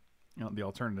the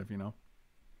alternative, you know.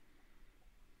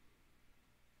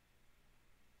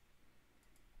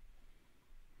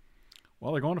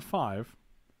 Well, they're going to 5.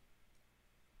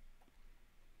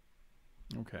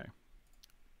 Okay.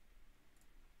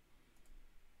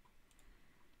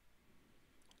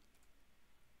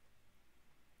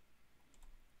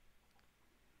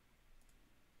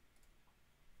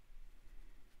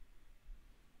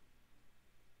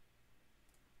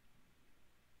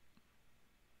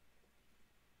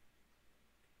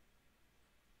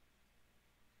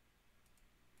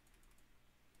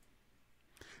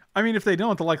 I mean, if they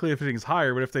don't, the likelihood of hitting is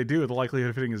higher, but if they do, the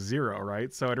likelihood of hitting is 0,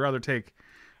 right? So I'd rather take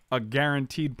a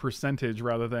guaranteed percentage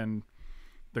rather than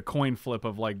the coin flip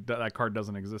of like that card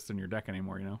doesn't exist in your deck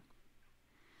anymore, you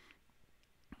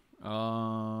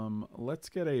know? Let's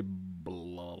get a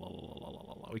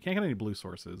we can't get any blue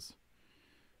sources.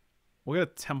 We'll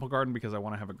get a Temple Garden because I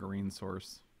want to have a green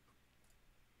source.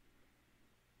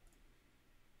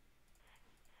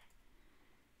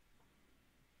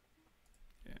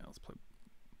 Yeah, let's play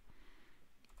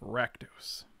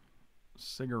Rakdos.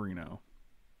 Sigurino.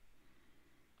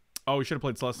 Oh, we should have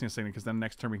played Celestia Signet because then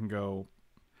next turn we can go.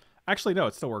 Actually, no,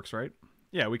 it still works, right?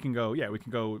 Yeah, we can go. Yeah, we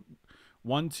can go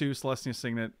 1/2 Celestia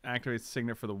Signet, activate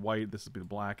Signet for the white. This would be the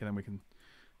black, and then we can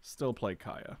still play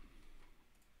Kaya.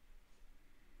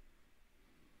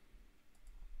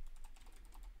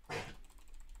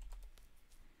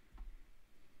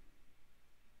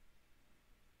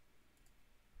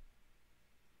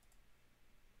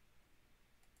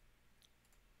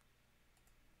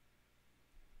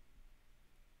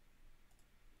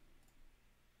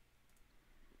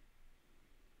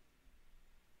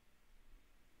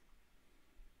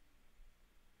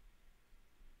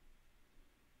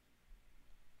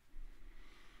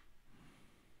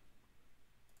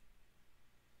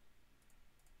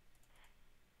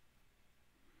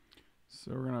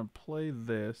 So we're going to play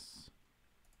this.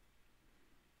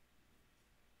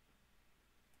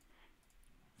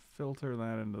 Filter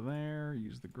that into there.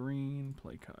 Use the green.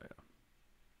 Play Kaya.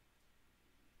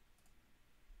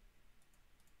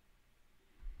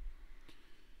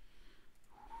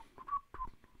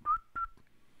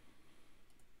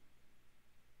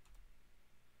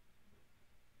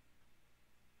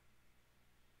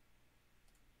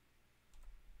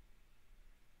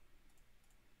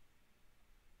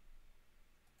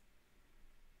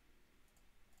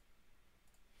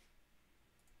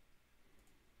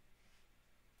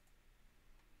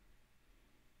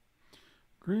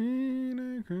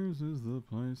 Green Acres is the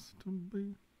place to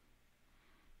be.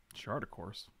 Shard, of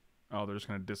course. Oh, they're just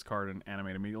going to discard and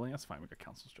animate immediately? That's fine. We got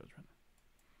Council's Judgment.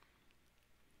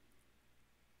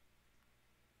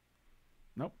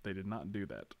 Nope, they did not do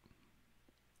that.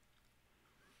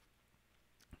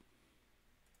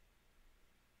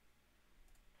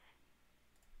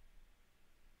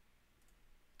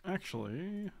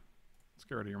 Actually, let's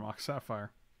get rid of your Mox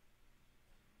Sapphire.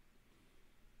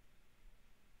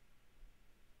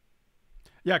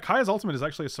 Yeah, Kaya's ultimate is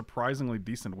actually a surprisingly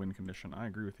decent win condition. I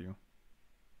agree with you.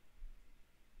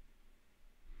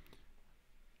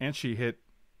 And she hit...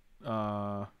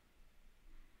 Oh,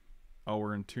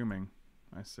 we're entombing.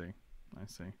 I see. I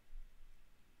see.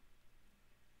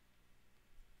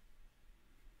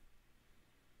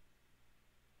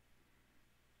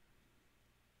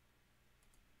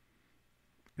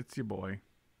 It's your boy.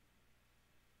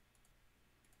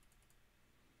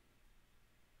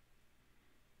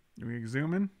 Do we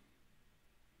zoom in?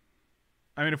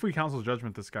 I mean, if we Council's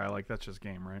Judgment this guy, like, that's just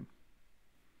game, right?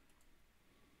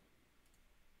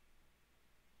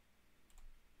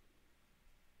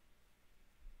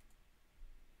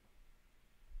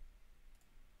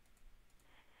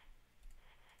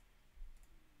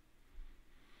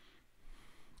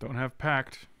 Don't have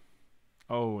Pact.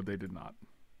 Oh, they did not.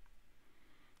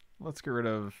 Let's get rid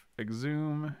of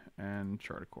Exhume and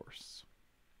Chart a Course.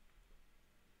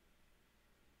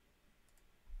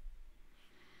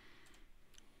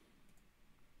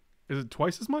 Is it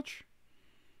twice as much?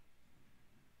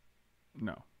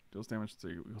 No. Deals damage to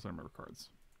equals number of cards.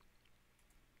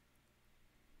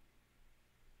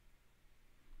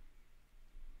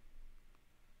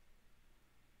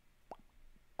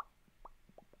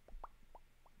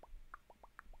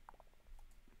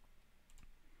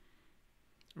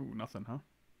 Ooh, nothing, huh?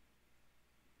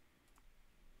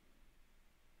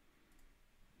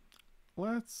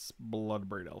 Let's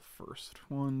Bloodbraid Elf first.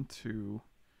 1, 2,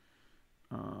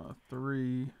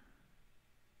 3,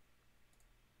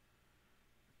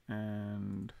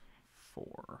 and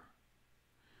 4.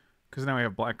 Because now we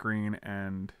have black, green,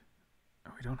 and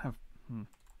we don't have.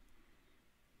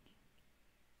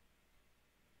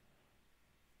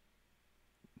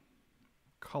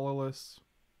 Colorless.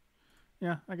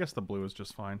 Yeah, I guess the blue is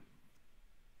just fine.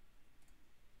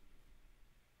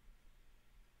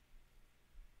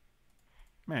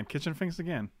 Man, Kitchen Finks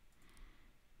again.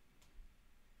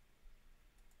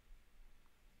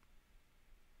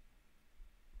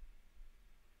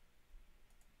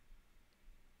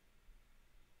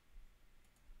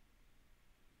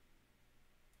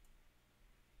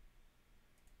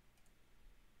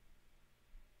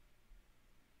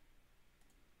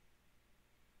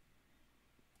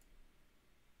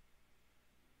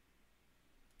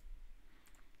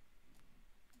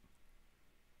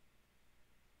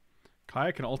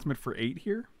 Kaya can ultimate for 8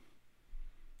 here.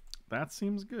 That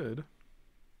seems good.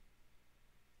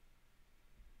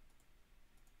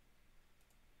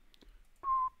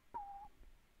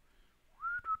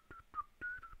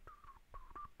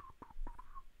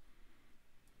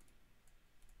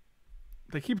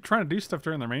 They keep trying to do stuff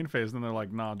during their main phase, and then they're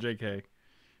like, nah, JK.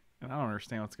 And I don't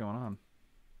understand what's going on.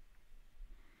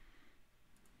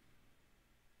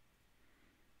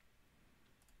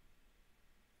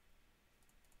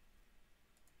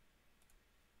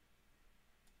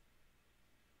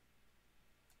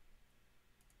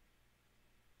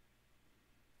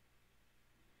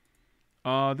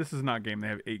 This is not game. They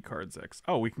have 8 cards X.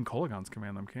 Oh, we can Kolagons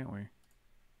command them, can't we?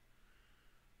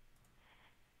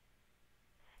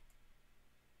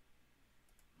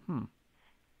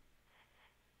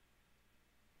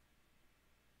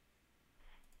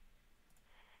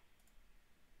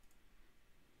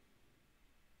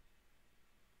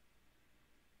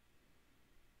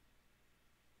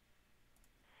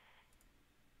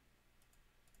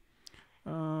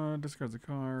 Discards a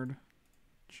card.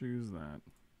 Choose that.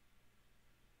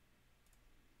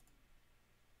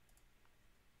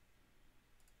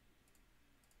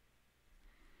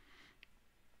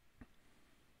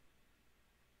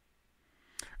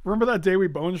 Remember that day we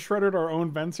bone shredded our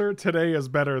own Venser? Today is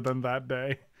better than that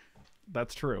day.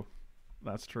 That's true.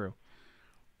 That's true.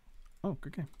 Oh,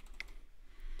 good game.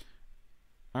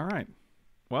 All right.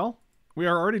 Well, we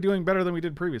are already doing better than we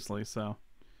did previously, so.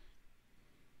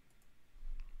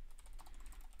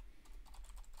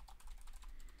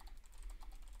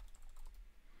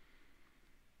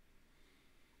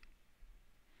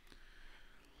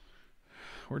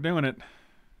 We're doing it.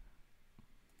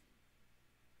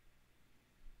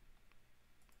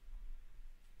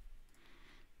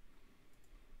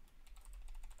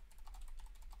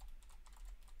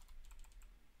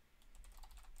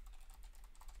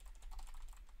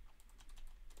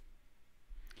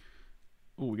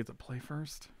 Ooh, we get to play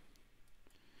first.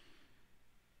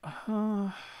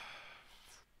 This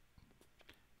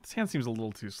hand seems a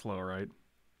little too slow, right?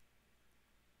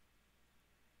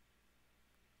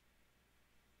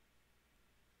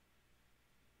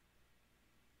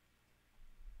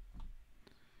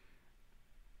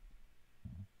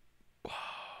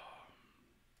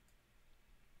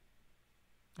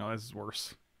 Oh, this is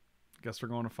worse. Guess we're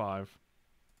going to 5.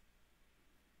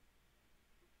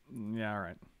 Yeah, all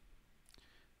right.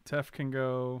 Tef can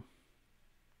go.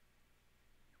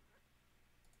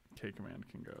 K command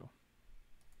can go.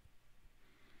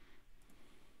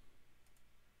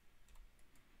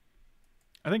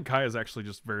 I think Kai is actually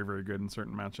just very, very good in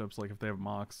certain matchups. Like if they have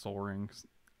Mox, Soul Rings,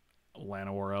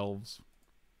 Llanowar Elves.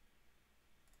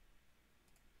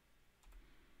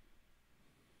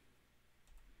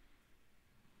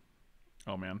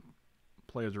 Oh man.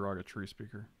 Play a Jiraga Tree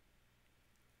Speaker.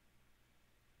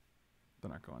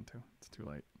 They're not going to. It's too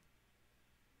late.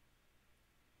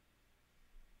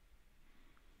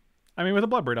 I mean, with a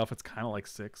Bloodbraid Elf, it's kind of like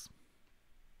 6.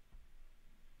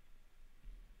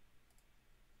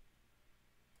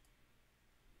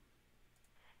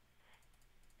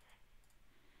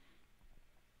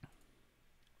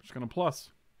 Just gonna plus.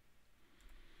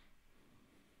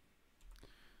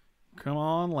 Come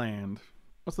on, land.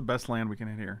 What's the best land we can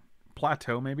hit here?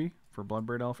 Plateau, maybe, for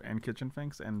Bloodbraid Elf and Kitchen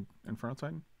Finks and Inferno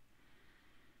Titan?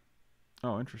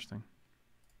 Oh, interesting.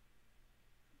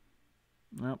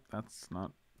 Nope, that's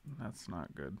not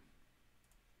good.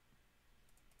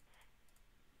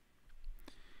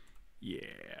 Yeah.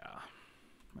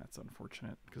 That's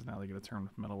unfortunate, because now they get a turn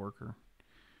with Metalworker.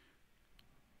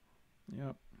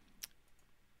 Yep.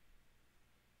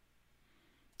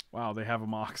 Wow, they have a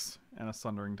Mox and a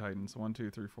Sundering Titan. So 1, 2,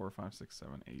 3, 4, 5, 6,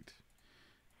 7, 8.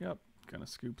 Yep. Gonna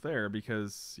scoop there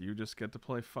because you just get to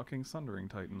play fucking Sundering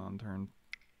Titan on turn,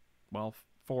 well,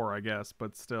 4, I guess,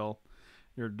 but still,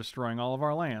 you're destroying all of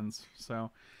our lands.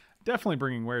 So, definitely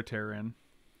bringing Wear Tear in.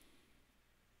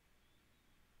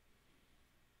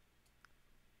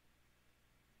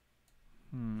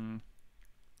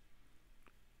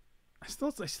 I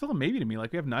still a maybe to me.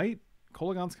 Like, we have Knight,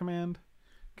 Kolaghan's Command,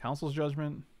 Council's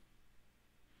Judgment.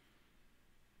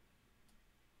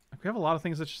 Like, we have a lot of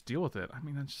things that just deal with it. I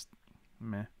mean, that's just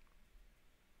meh.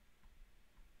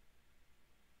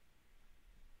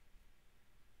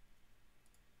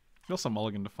 You also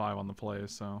mulligan to 5 on the play,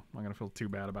 so I'm not gonna feel too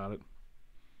bad about it.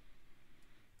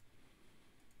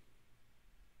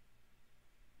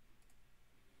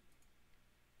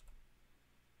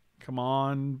 Come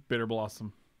on, Bitter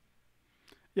Blossom.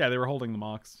 Yeah, they were holding the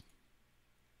Mox.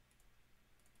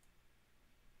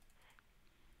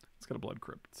 It's got a Blood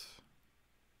Crypt.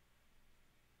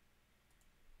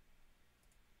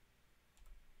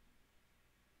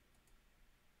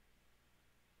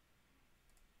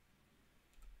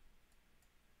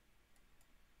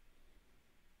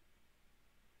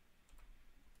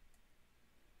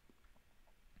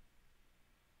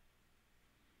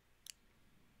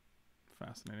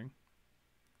 Fascinating.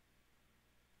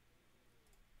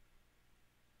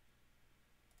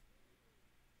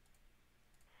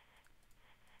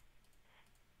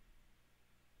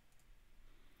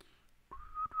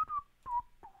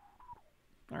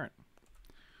 All right.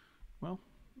 Well,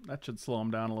 that should slow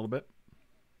him down a little bit.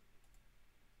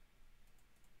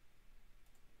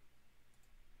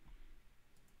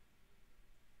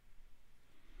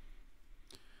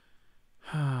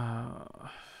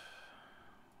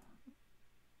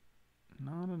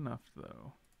 Not enough,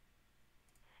 though.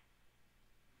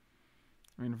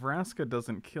 I mean, Vraska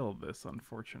doesn't kill this,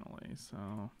 unfortunately,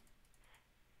 so...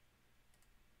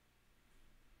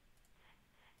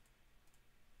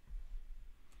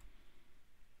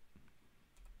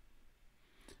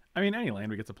 I mean, any land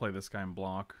we get to play this guy and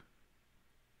block.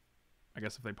 I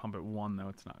guess if they pump it 1, though,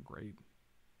 it's not great.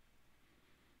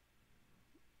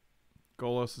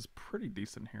 Golos is pretty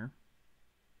decent here.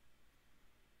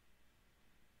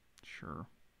 Sure.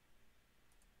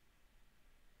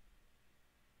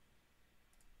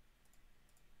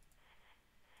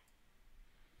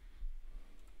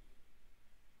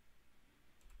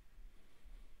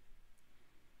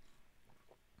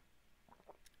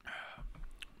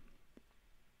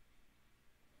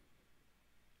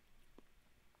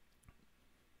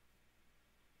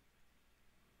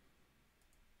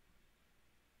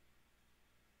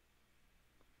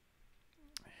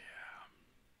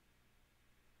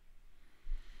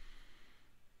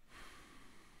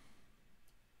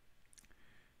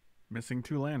 Missing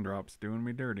 2 land drops, doing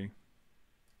me dirty.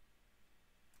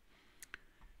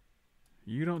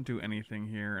 You don't do anything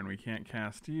here, and we can't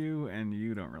cast you, and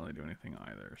you don't really do anything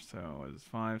either. So it's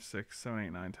 5, 6, 7,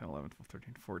 8, 9, 10, 11, 12,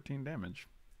 13, 14 damage.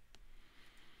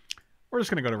 We're just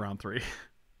going to go to round 3.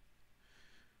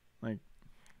 Like,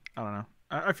 I don't know.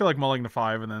 I feel like mulling to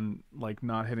 5 and then, like,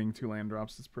 not hitting 2 land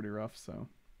drops is pretty rough, so...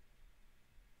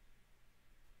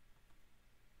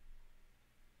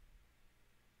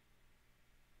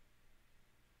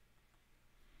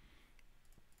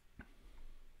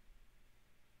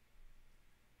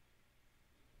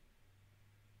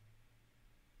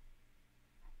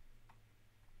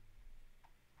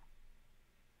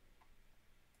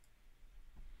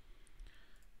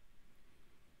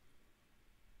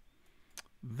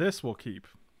 This will keep.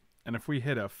 And if we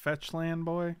hit a fetch land,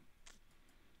 boy,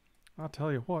 I'll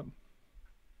tell you what.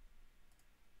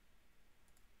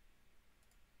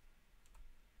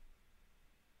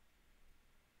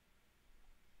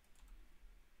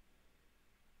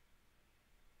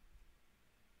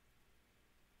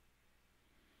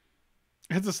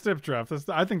 It's a stip draft.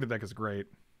 I think the deck is great.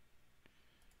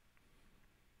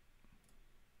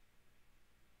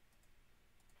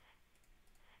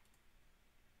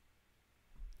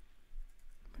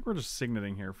 I think we're just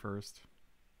signating here first.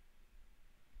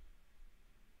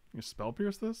 You spell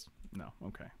pierce this? No,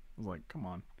 okay. I was like, come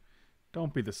on.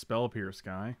 Don't be the spell pierce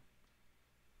guy.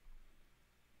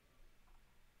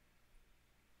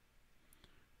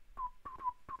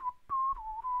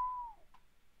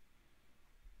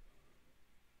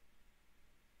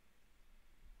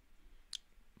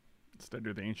 Instead,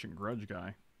 do the ancient grudge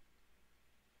guy.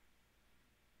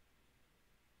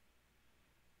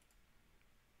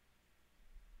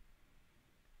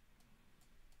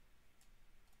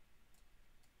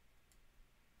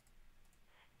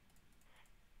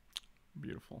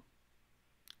 Beautiful.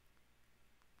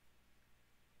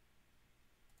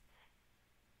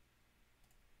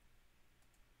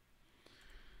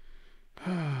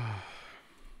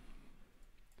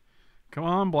 Come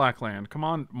on, Blackland. Come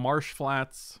on, Marsh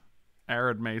Flats,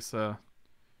 Arid Mesa,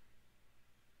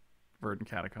 Verdant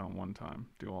Catacomb one time.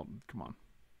 Do all. Come on.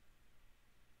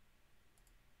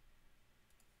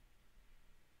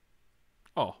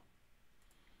 Oh.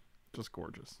 Just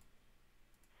gorgeous.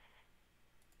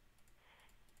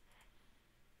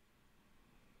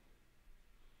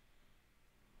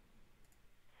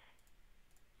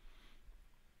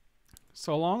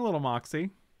 So long, little Moxie.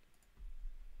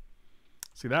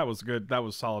 See, that was good. That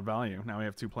was solid value. Now we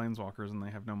have 2 Planeswalkers and they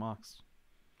have no Mox.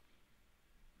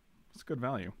 It's good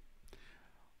value.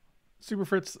 Super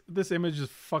Fritz, this image is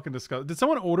fucking disgusting. Did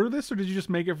someone order this or did you just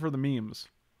make it for the memes?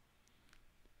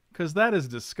 Because that is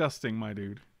disgusting, my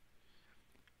dude.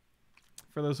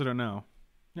 For those who don't know.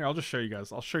 Here, I'll just show you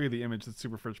guys. I'll show you the image that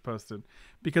Super Fritz posted.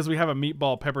 Because we have a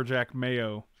meatball pepper jack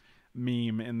mayo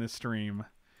meme in this stream.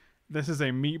 This is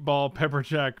a meatball pepper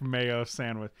jack mayo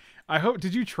sandwich. I hope...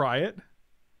 Did you try it?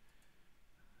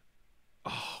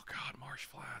 Oh, God. Marsh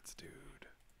Flats, dude.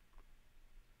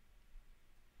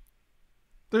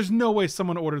 There's no way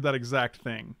someone ordered that exact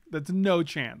thing. That's no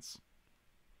chance.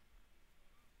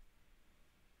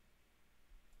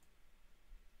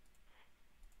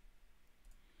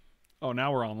 Oh,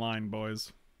 now we're online,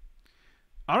 boys.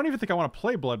 I don't even think I want to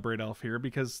play Bloodbraid Elf here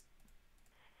because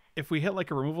if we hit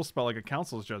like a removal spell like a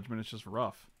Council's Judgment, it's just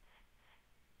rough.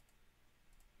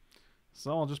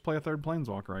 So I'll just play a 3rd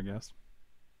Planeswalker, I guess.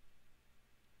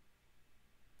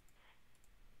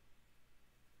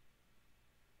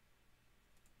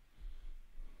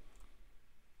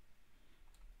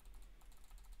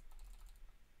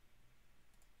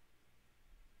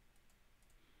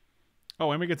 Oh,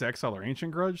 and we get to exile our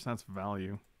Ancient Grudge? That's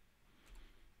value.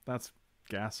 That's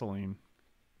gasoline.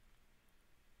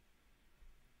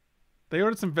 They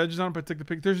ordered some veggies on it, but took the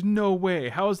pig. There's no way.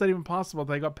 How is that even possible?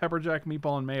 They got pepper jack,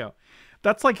 meatball, and mayo.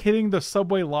 That's like hitting the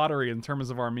Subway lottery in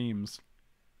terms of our memes.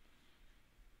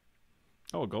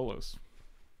 Oh, Golos.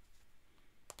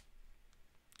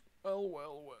 Well,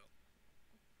 well,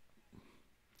 well.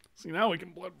 See, now we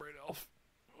can Bloodbraid Elf.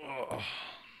 Ugh.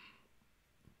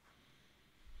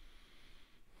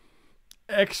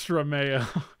 Extra mayo.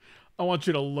 I want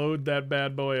you to load that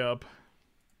bad boy up.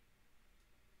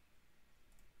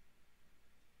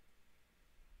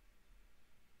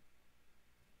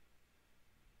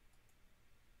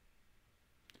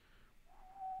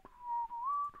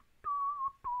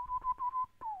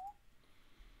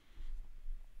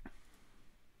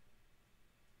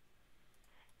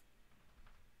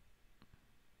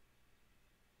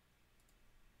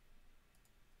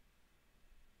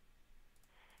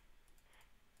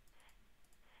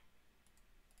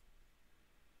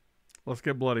 Let's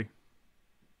get bloody.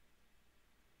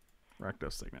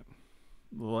 Rakdos Signet.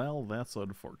 Well, that's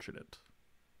unfortunate.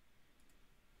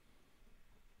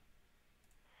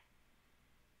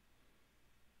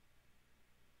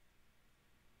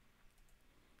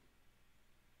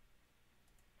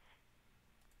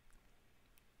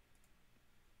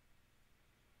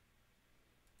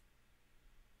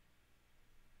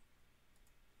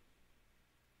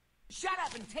 Shut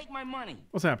up and take my money.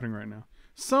 What's happening right now?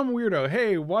 Some weirdo.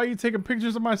 Hey, why are you taking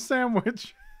pictures of my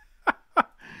sandwich?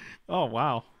 Oh,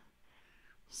 wow.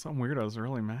 Some weirdo's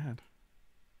really mad.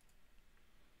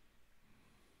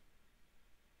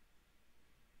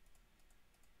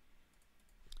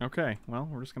 Okay, well,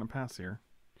 we're just going to pass here.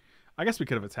 I guess we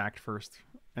could have attacked first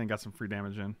and got some free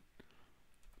damage in.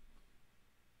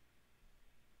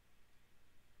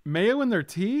 Mayo in their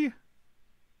tea?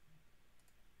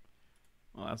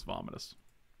 Well, that's vomitous.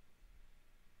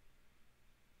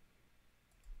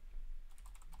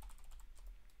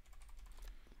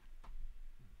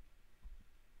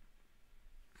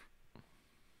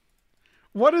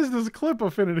 What is this clip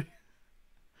affinity?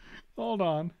 Hold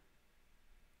on.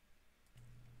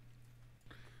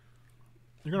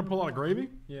 You're gonna pull out a gravy?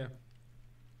 Yeah.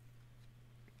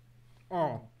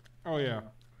 Oh yeah.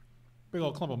 Big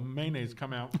old clump of mayonnaise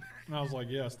come out. And I was like,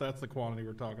 yes, that's the quantity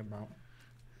we're talking about.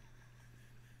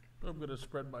 I'm gonna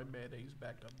spread my mayonnaise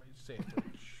back on my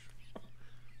sandwich.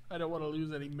 I don't want to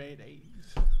lose any mayonnaise.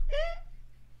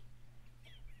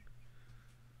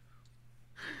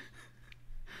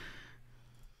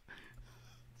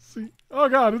 See? Oh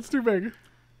god, it's too big.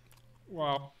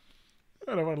 Wow.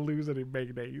 I don't want to lose any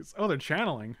mayonnaise. Oh, they're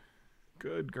channeling.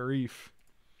 Good grief.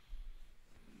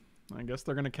 I guess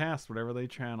they're gonna cast whatever they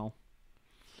channel.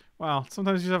 Wow,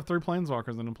 sometimes you just have 3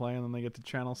 planeswalkers in play and then they get to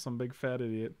channel some big fat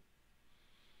idiot.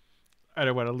 I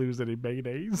don't want to lose any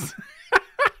mayonnaise.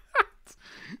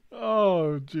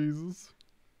 Oh, Jesus.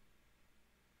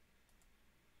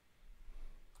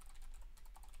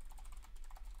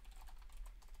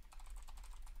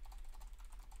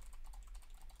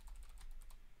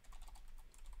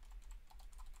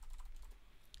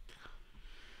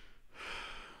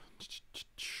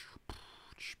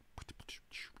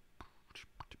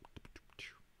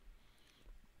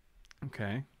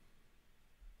 Okay.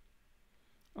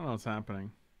 I don't know what's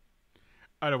happening.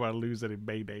 I don't want to lose any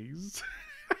Maydays.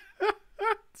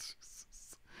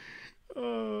 Jesus.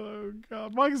 Oh,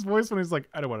 God. Mike's voice when he's like,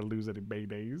 I don't want to lose any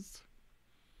Maydays.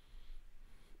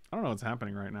 I don't know what's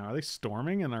happening right now. Are they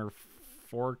storming in our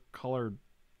 4-color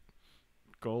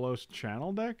Golos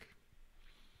channel deck?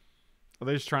 Are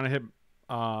they just trying to hit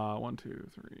 1, 2,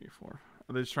 3, 4?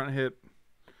 Are they just trying to hit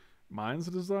Mind's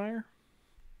Desire?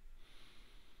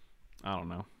 I don't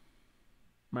know.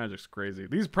 Magic's crazy.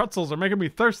 These pretzels are making me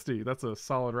thirsty. That's a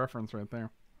solid reference right there.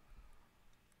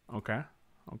 Okay.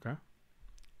 Okay.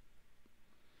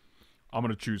 I'm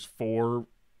going to choose 4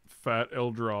 fat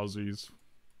Eldrazzis.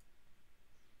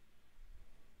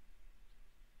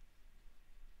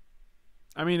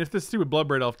 I mean, if this stupid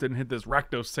Bloodbraid Elf didn't hit this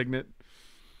Rakdos Signet,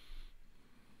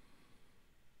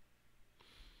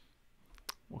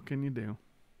 what can you do?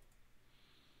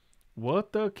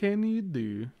 What the can you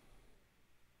do?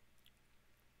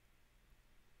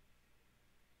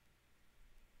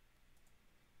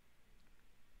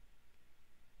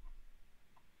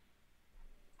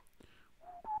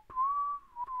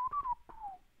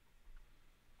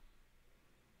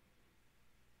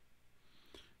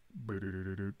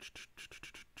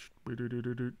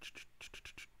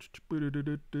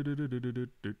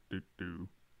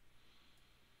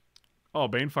 Oh,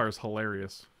 Banefire is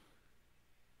hilarious.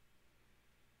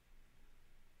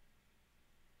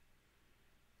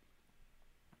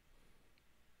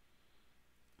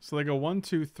 So they go 1,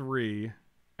 2, 3,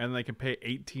 and they can pay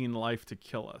 18 life to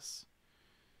kill us.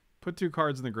 Put 2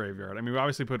 cards in the graveyard. I mean, we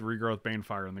obviously put Regrowth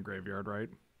Banefire in the graveyard, right?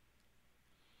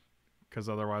 Because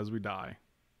otherwise we die.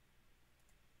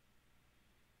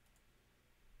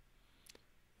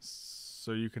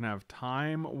 So you can have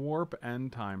Time Warp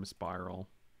and Time Spiral.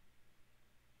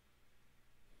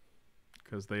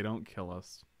 Because they don't kill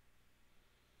us.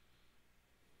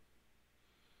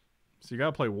 So you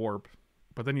gotta play Warp.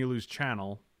 But then you lose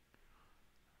Channel.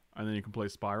 And then you can play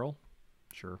Spiral.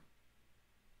 Sure.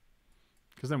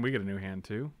 Because then we get a new hand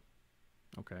too.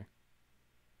 Okay.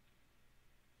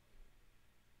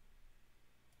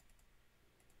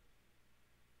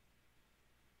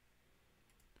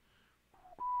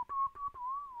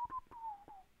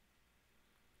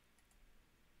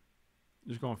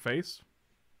 Just going face?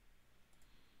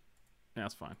 Yeah,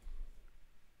 that's fine.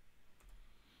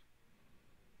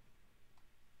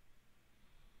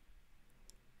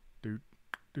 Do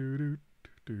do do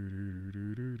do do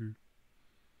do do do.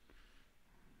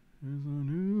 Is a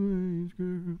new age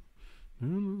girl. I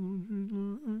know what she's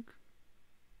like.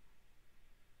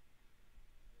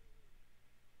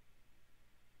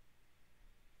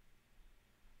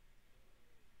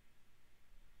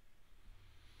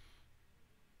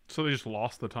 So they just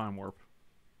lost the Time Warp.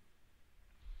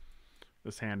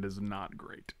 This hand is not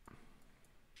great.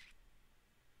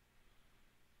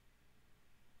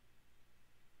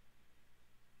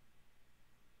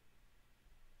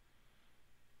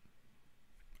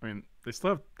 I mean, they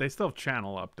still have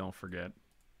Channel up, don't forget.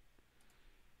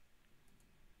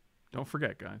 Don't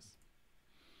forget, guys.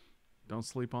 Don't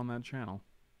sleep on that Channel.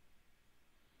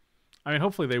 I mean,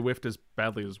 hopefully they whiffed as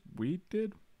badly as we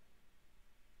did.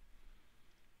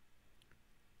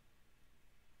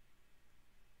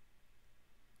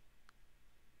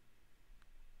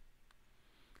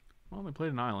 Well, they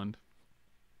played an island.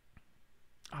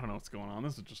 I don't know what's going on.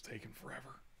 This is just taking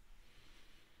forever.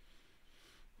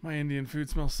 My Indian food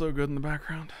smells so good in the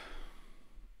background.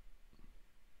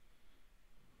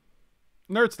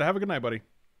 Nerds, have a good night, buddy.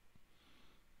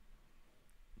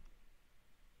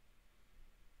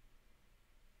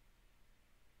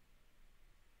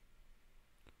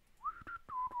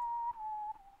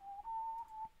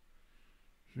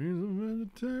 She's a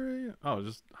vegetarian. Oh,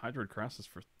 just Hydroid Crassus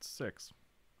for 6.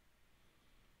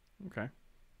 Okay.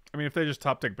 I mean, if they just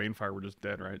top deck Banefire, we're just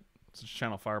dead, right? It's just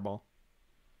Channel Fireball.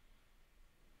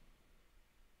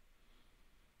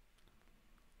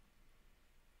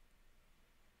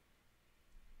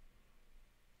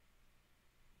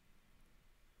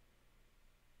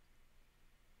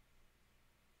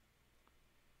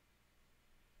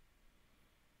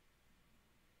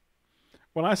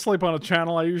 When I sleep on a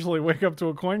channel, I usually wake up to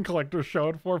a coin collector show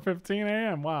at 4:15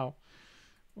 a.m. Wow.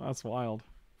 That's wild.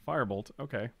 Firebolt.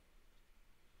 Okay.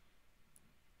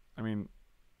 I mean,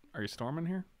 are you storming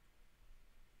here?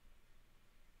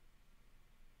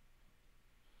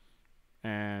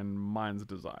 And Mind's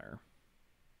Desire.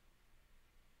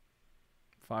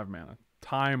 5 mana.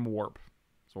 Time Warp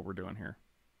is what we're doing here.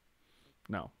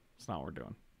 No, it's not what we're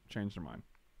doing. Change their mind.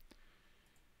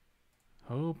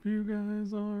 Hope you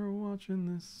guys are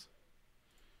watching this.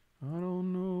 I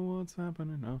don't know what's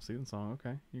happening. Oh, see the song.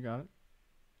 Okay, you got it.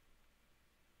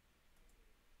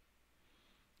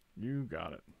 You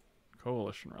got it.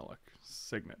 Coalition relic.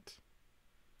 Signet.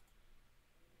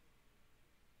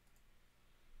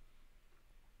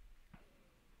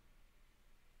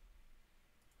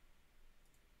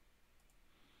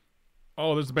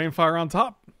 Oh, there's the Banefire on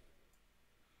top.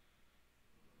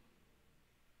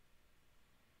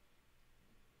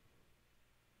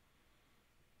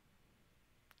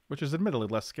 Which is admittedly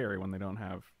less scary when they don't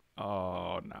have...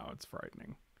 Oh, no, it's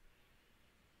frightening.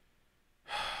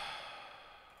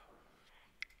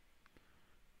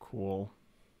 Cool.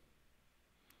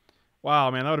 Wow,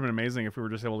 man, that would have been amazing if we were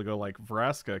just able to go like,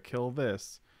 Vraska, kill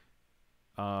this.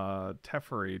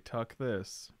 Teferi, tuck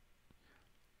this.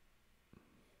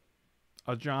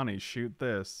 Ajani, shoot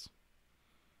this.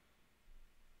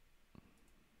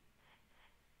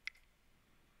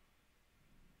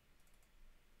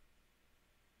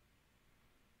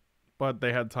 But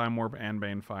they had Time Warp and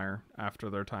Banefire after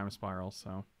their Time Spiral,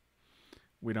 so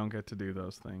we don't get to do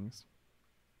those things.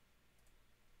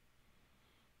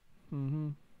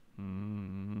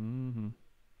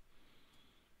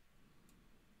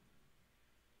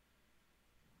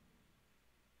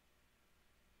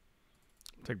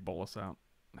 Take Bolus out.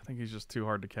 I think he's just too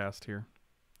hard to cast here.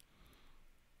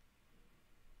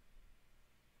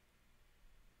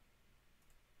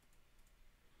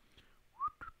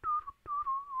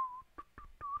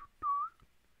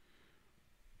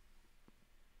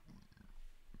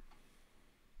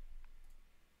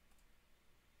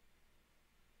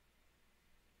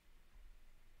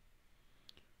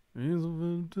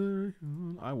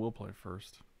 I will play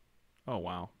first. Oh,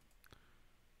 wow.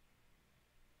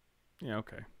 Yeah,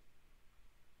 okay.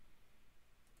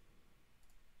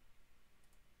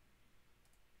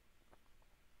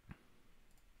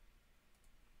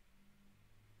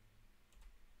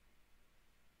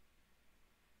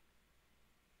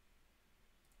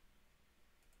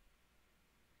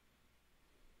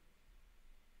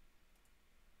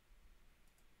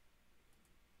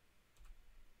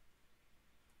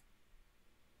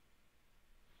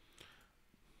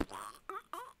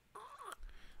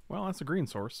 Well, that's a green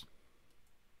source.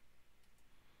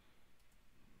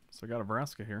 So I got a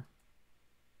Vraska here.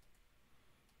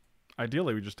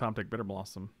 Ideally, we just top deck Bitter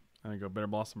Blossom. And I go Bitter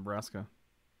Blossom, Vraska.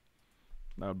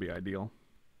 That would be ideal.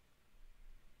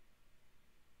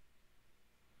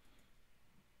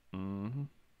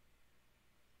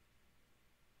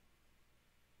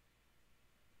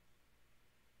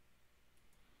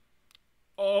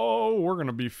 Oh, we're going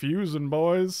to be fusing,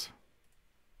 boys.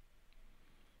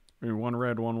 Maybe one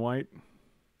red, one white.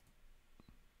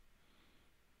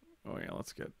 Oh, yeah,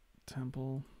 let's get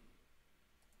Temple.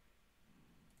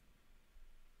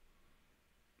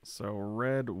 So,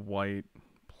 red, white,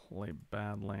 play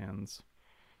Badlands.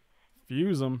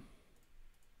 Fuse them.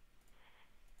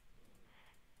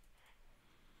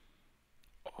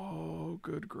 Oh,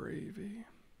 good gravy.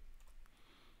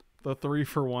 The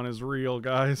 3-for-1 is real,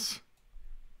 guys.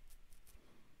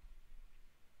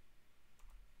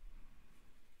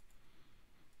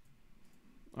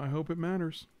 I hope it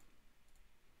matters.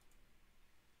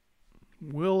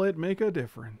 Will it make a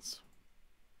difference?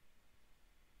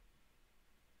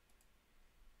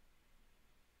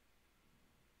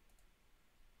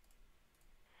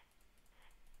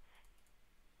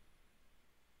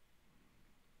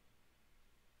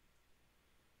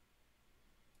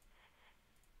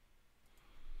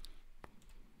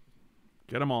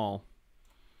 Get them all.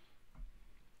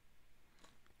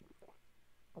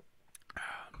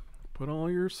 Put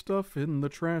all your stuff in the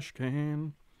trash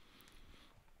can.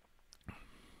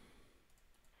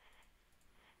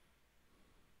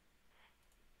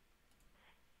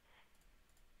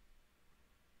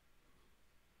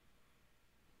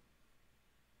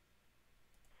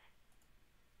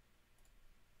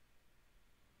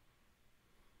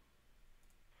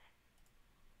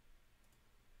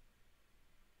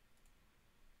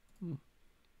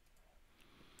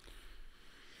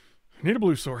 Need a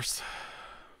blue source.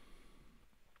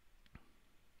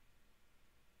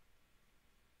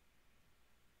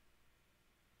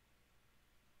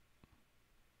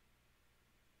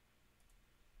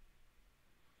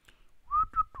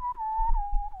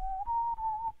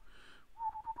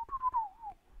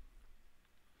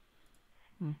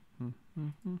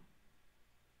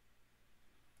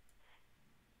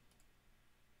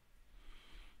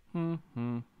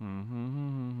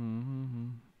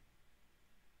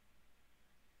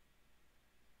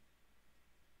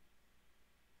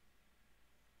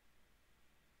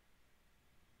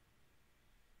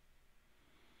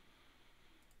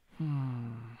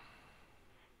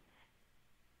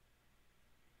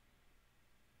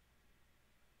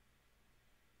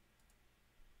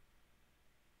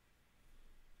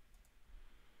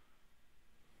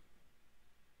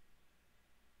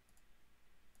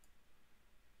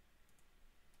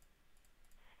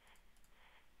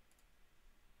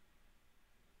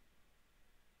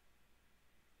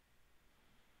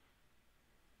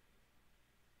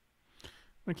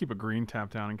 I'm gonna keep a green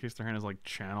tap down in case their hand is like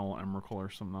Channel Emrakul or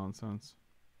some nonsense.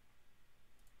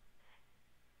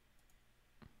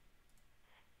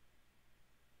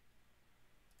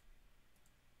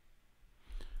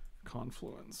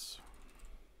 Confluence.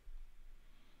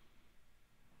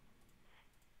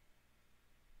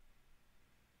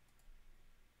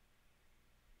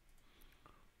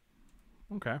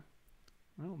 Okay.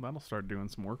 Well, that'll start doing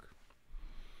some work.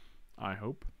 I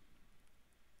hope.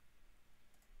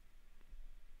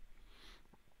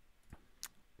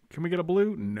 Can we get a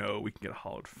blue? No, we can get a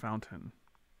hollowed fountain.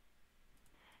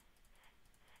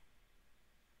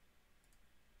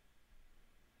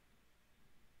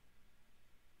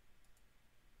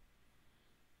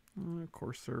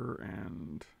 Courser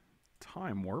and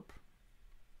Time Warp.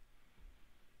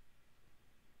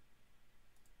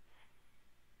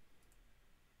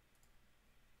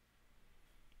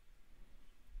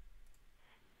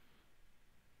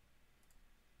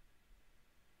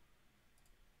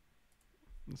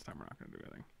 This time we're not going to do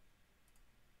anything.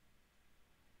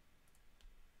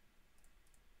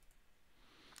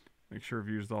 Make sure I've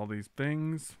used all these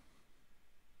things.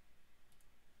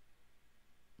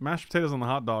 Mashed potatoes on the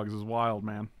hot dogs is wild,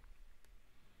 man.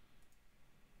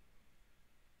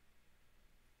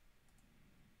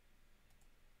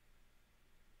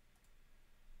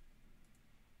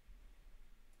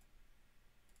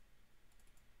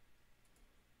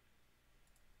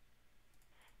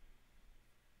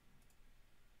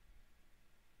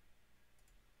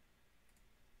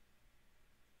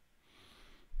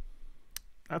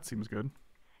 That seems good.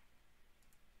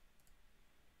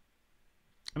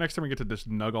 Next time we get to just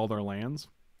nug all their lands.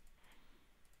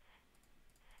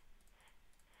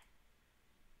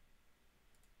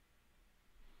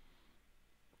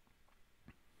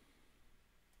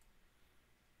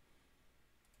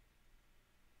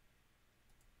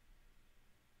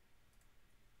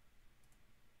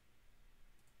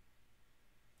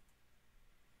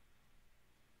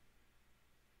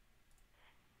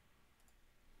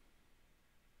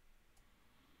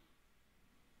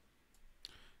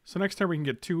 So next time we can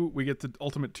get two. We get to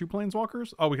ultimate 2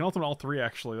 planeswalkers. Oh, we can ultimate all 3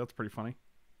 actually. That's pretty funny.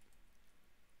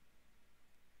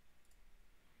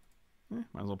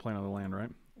 Might as well play another land, right?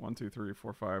 1, 2, 3,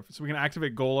 4, 5. So we can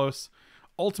activate Golos,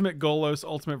 ultimate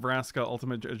Vraska,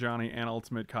 ultimate Ajani, and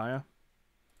ultimate Kaya.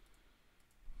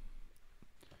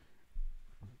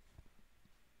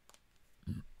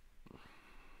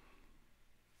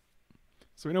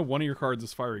 So we know one of your cards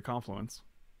is Fiery Confluence.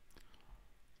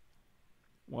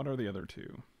 What are the other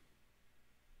 2?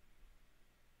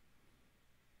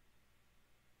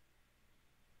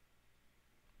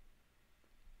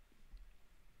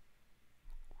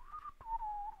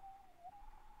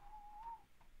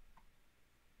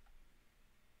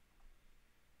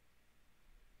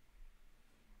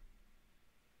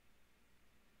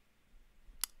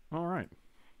 All right.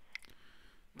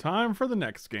 Time for the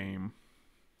next game.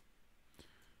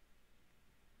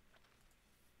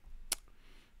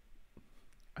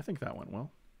 I think that went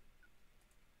well.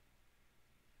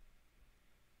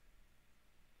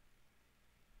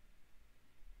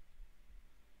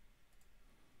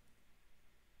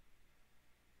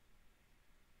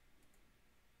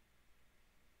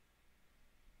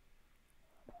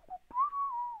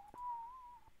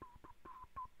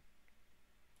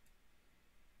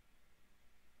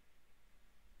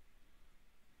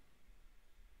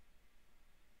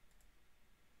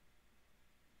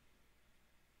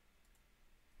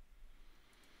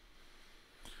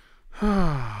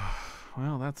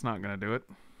 Well, that's not going to do it.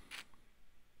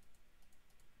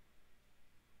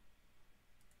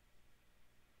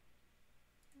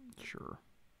 Sure.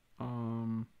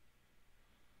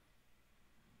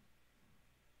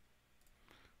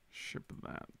 Ship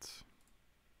that.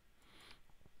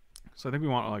 So I think we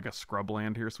want like a scrub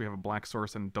land here, so we have a black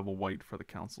source and double white for the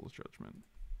Council's Judgment.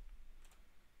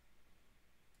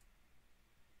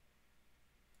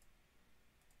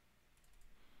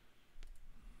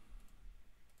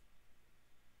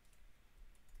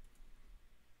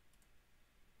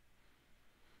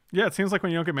 Yeah, it seems like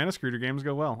when you don't get mana screwed, your games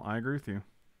go well. I agree with you.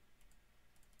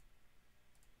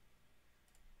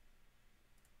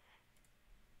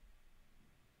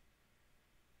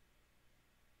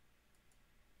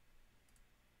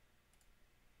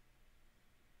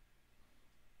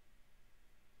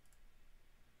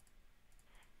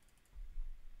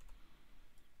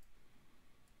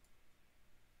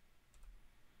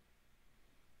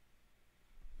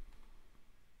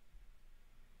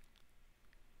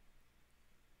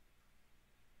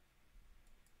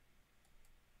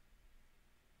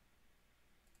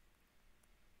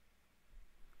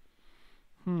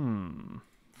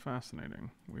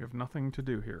 Fascinating. We have nothing to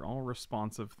do here. All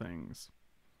responsive things.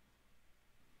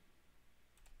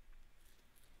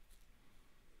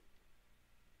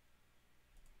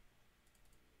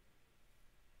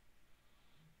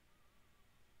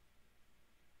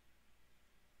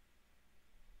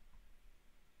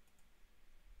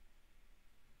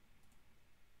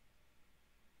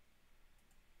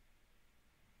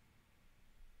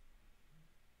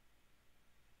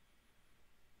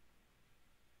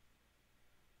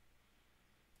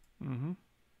 Mm-hmm.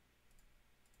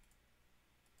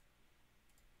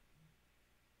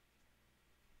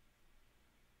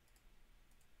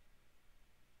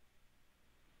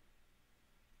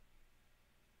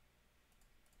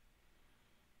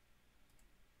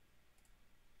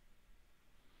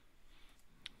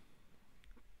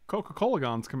 Coca-Cola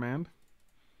Gon's command.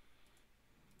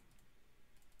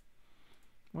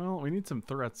 Well, we need some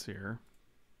threats here.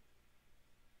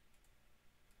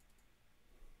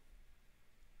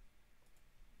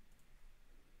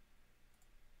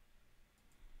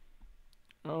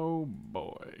 Oh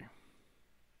boy.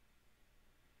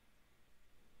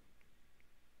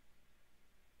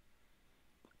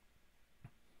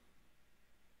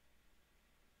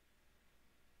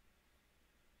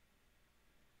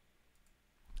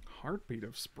 Heartbeat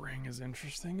of Spring is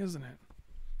interesting, isn't it?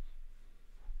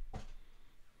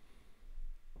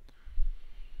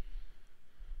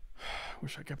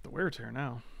 Wish I kept the wear tear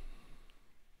now.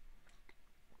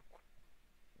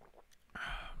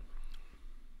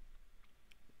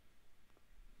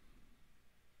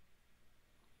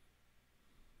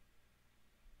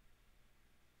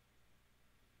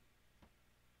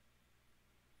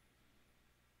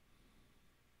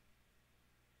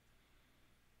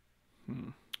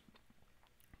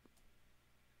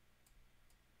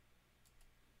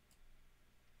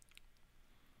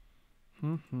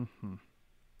 Hmm.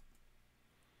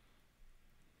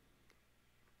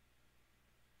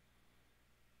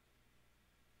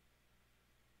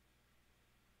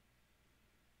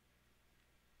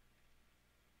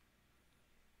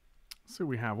 So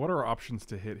we have, what are our options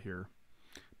to hit here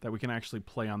that we can actually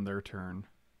play on their turn?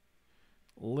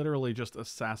 Literally just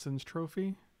Assassin's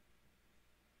Trophy.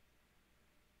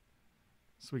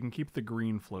 So we can keep the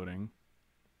green floating.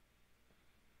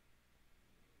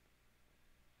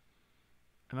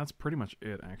 And that's pretty much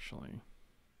it, actually.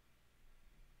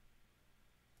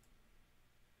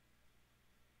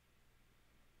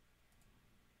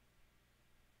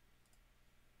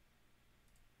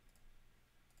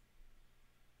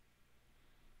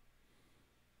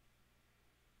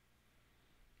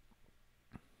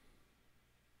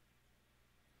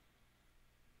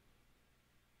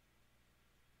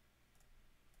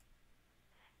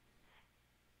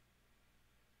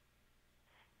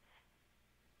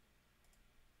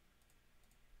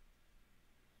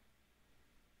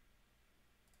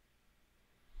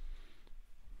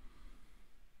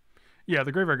 Yeah,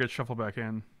 the graveyard gets shuffled back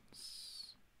in.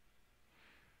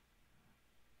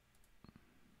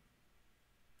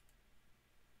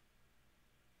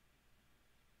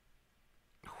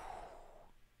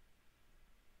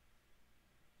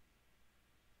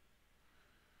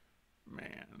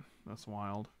 Man, that's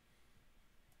wild.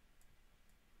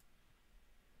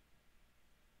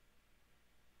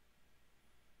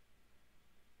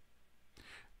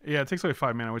 Yeah, it takes away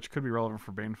 5 mana, which could be relevant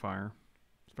for Banefire,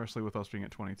 especially with us being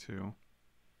at 22.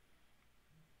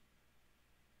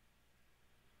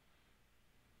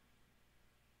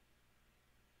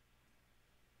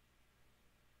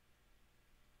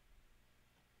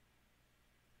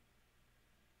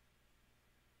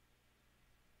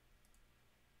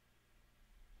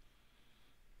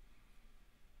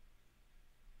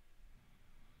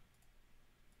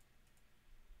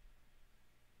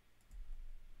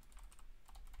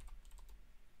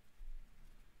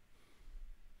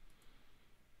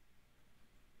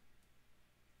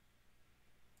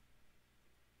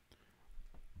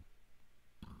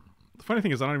 The funny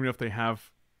thing is, I don't even know if they have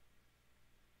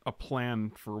a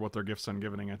plan for what their Gifts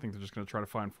Ungiving. I think they're just going to try to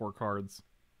find 4 cards.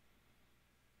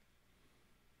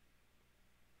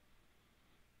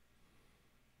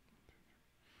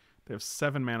 They have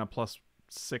 7 mana plus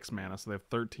 6 mana, so they have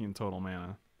 13 total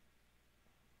mana.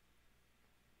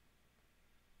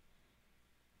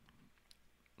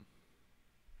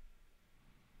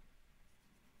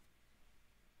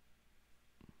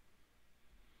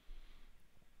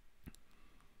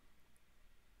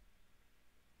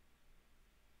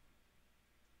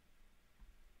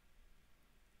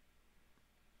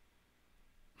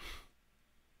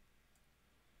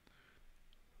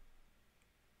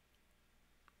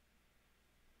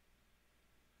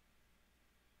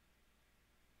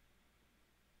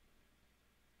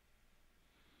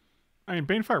 I mean,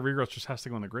 Banefire Regrowth just has to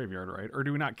go in the graveyard, right? Or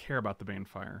do we not care about the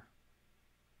Banefire?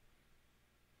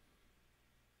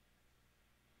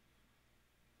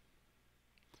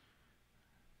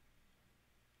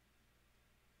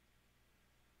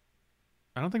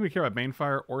 I don't think we care about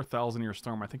Banefire or Thousand Year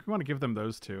Storm. I think we want to give them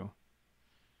those two.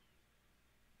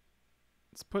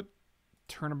 Let's put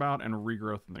Turnabout and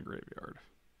Regrowth in the graveyard.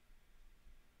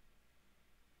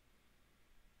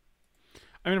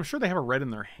 I mean, I'm sure they have a red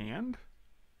in their hand.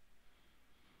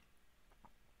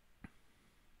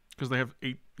 Because they have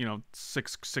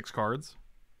six cards.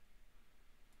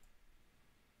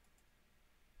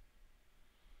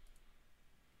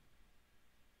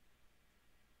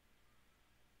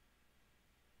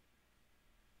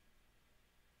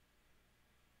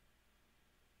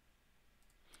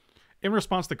 In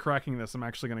response to cracking this, I'm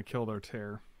actually going to kill their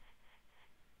Tear.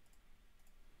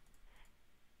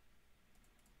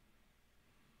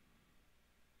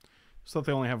 So that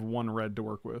they only have one red to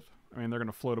work with. I mean, they're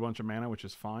going to float a bunch of mana, which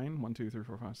is fine. 1, 2, 3,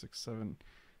 4, 5, 6, 7,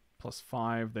 plus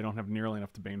 5. They don't have nearly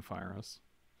enough to Banefire us.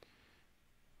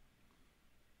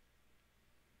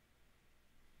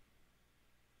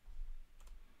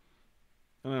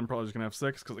 And then I'm probably just going to have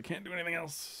 6 because I can't do anything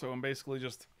else. So I'm basically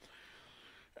just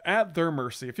at their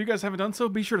mercy. If you guys haven't done so,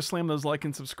 be sure to slam those like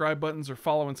and subscribe buttons or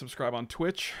follow and subscribe on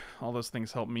Twitch. All those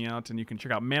things help me out. And you can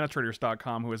check out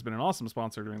manatraders.com, who has been an awesome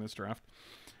sponsor during this draft.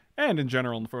 And in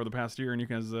general for the past year. And you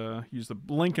guys use the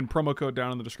link and promo code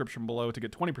down in the description below to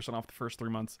get 20% off the first 3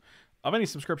 months of any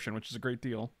subscription, which is a great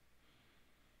deal.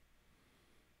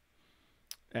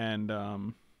 And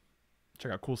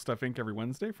check out Cool Stuff Inc. every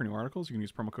Wednesday for new articles. You can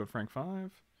use promo code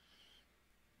Frank5.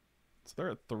 So they're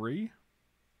at 3.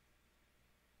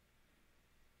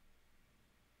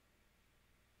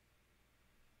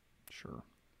 Sure.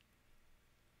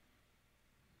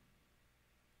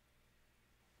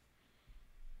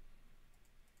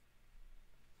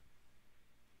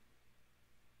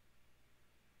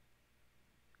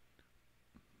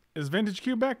 Is Vintage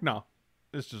Cube back? No.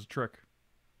 It's just a trick.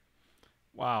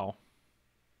 Wow.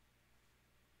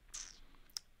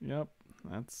 Yep.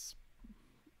 That's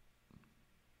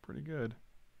pretty good.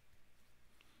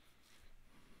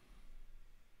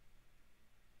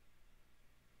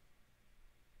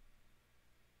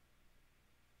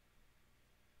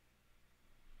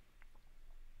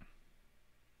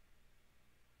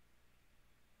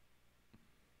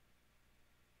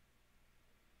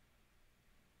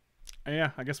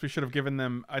 Yeah, I guess we should have given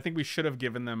them... I think we should have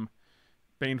given them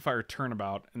Banefire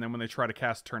Turnabout, and then when they try to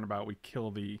cast Turnabout, we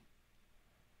kill the...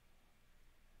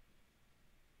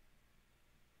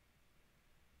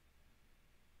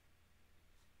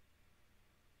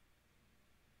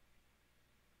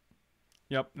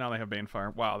 Yep, now they have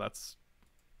Banefire. Wow, that's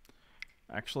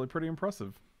actually pretty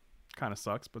impressive. Kind of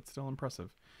sucks, but still impressive.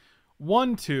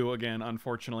 1-2 again,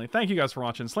 unfortunately. Thank you guys for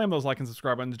watching. Slam those like and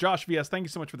subscribe buttons. Josh VS, thank you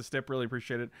so much for the stip. Really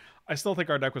appreciate it. I still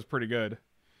think our deck was pretty good.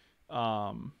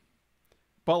 But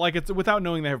like, it's without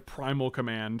knowing they have Primal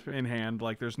Command in hand,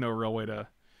 like there's no real way to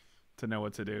know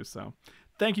what to do. So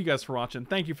thank you guys for watching.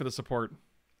 Thank you for the support.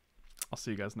 I'll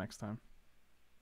see you guys next time.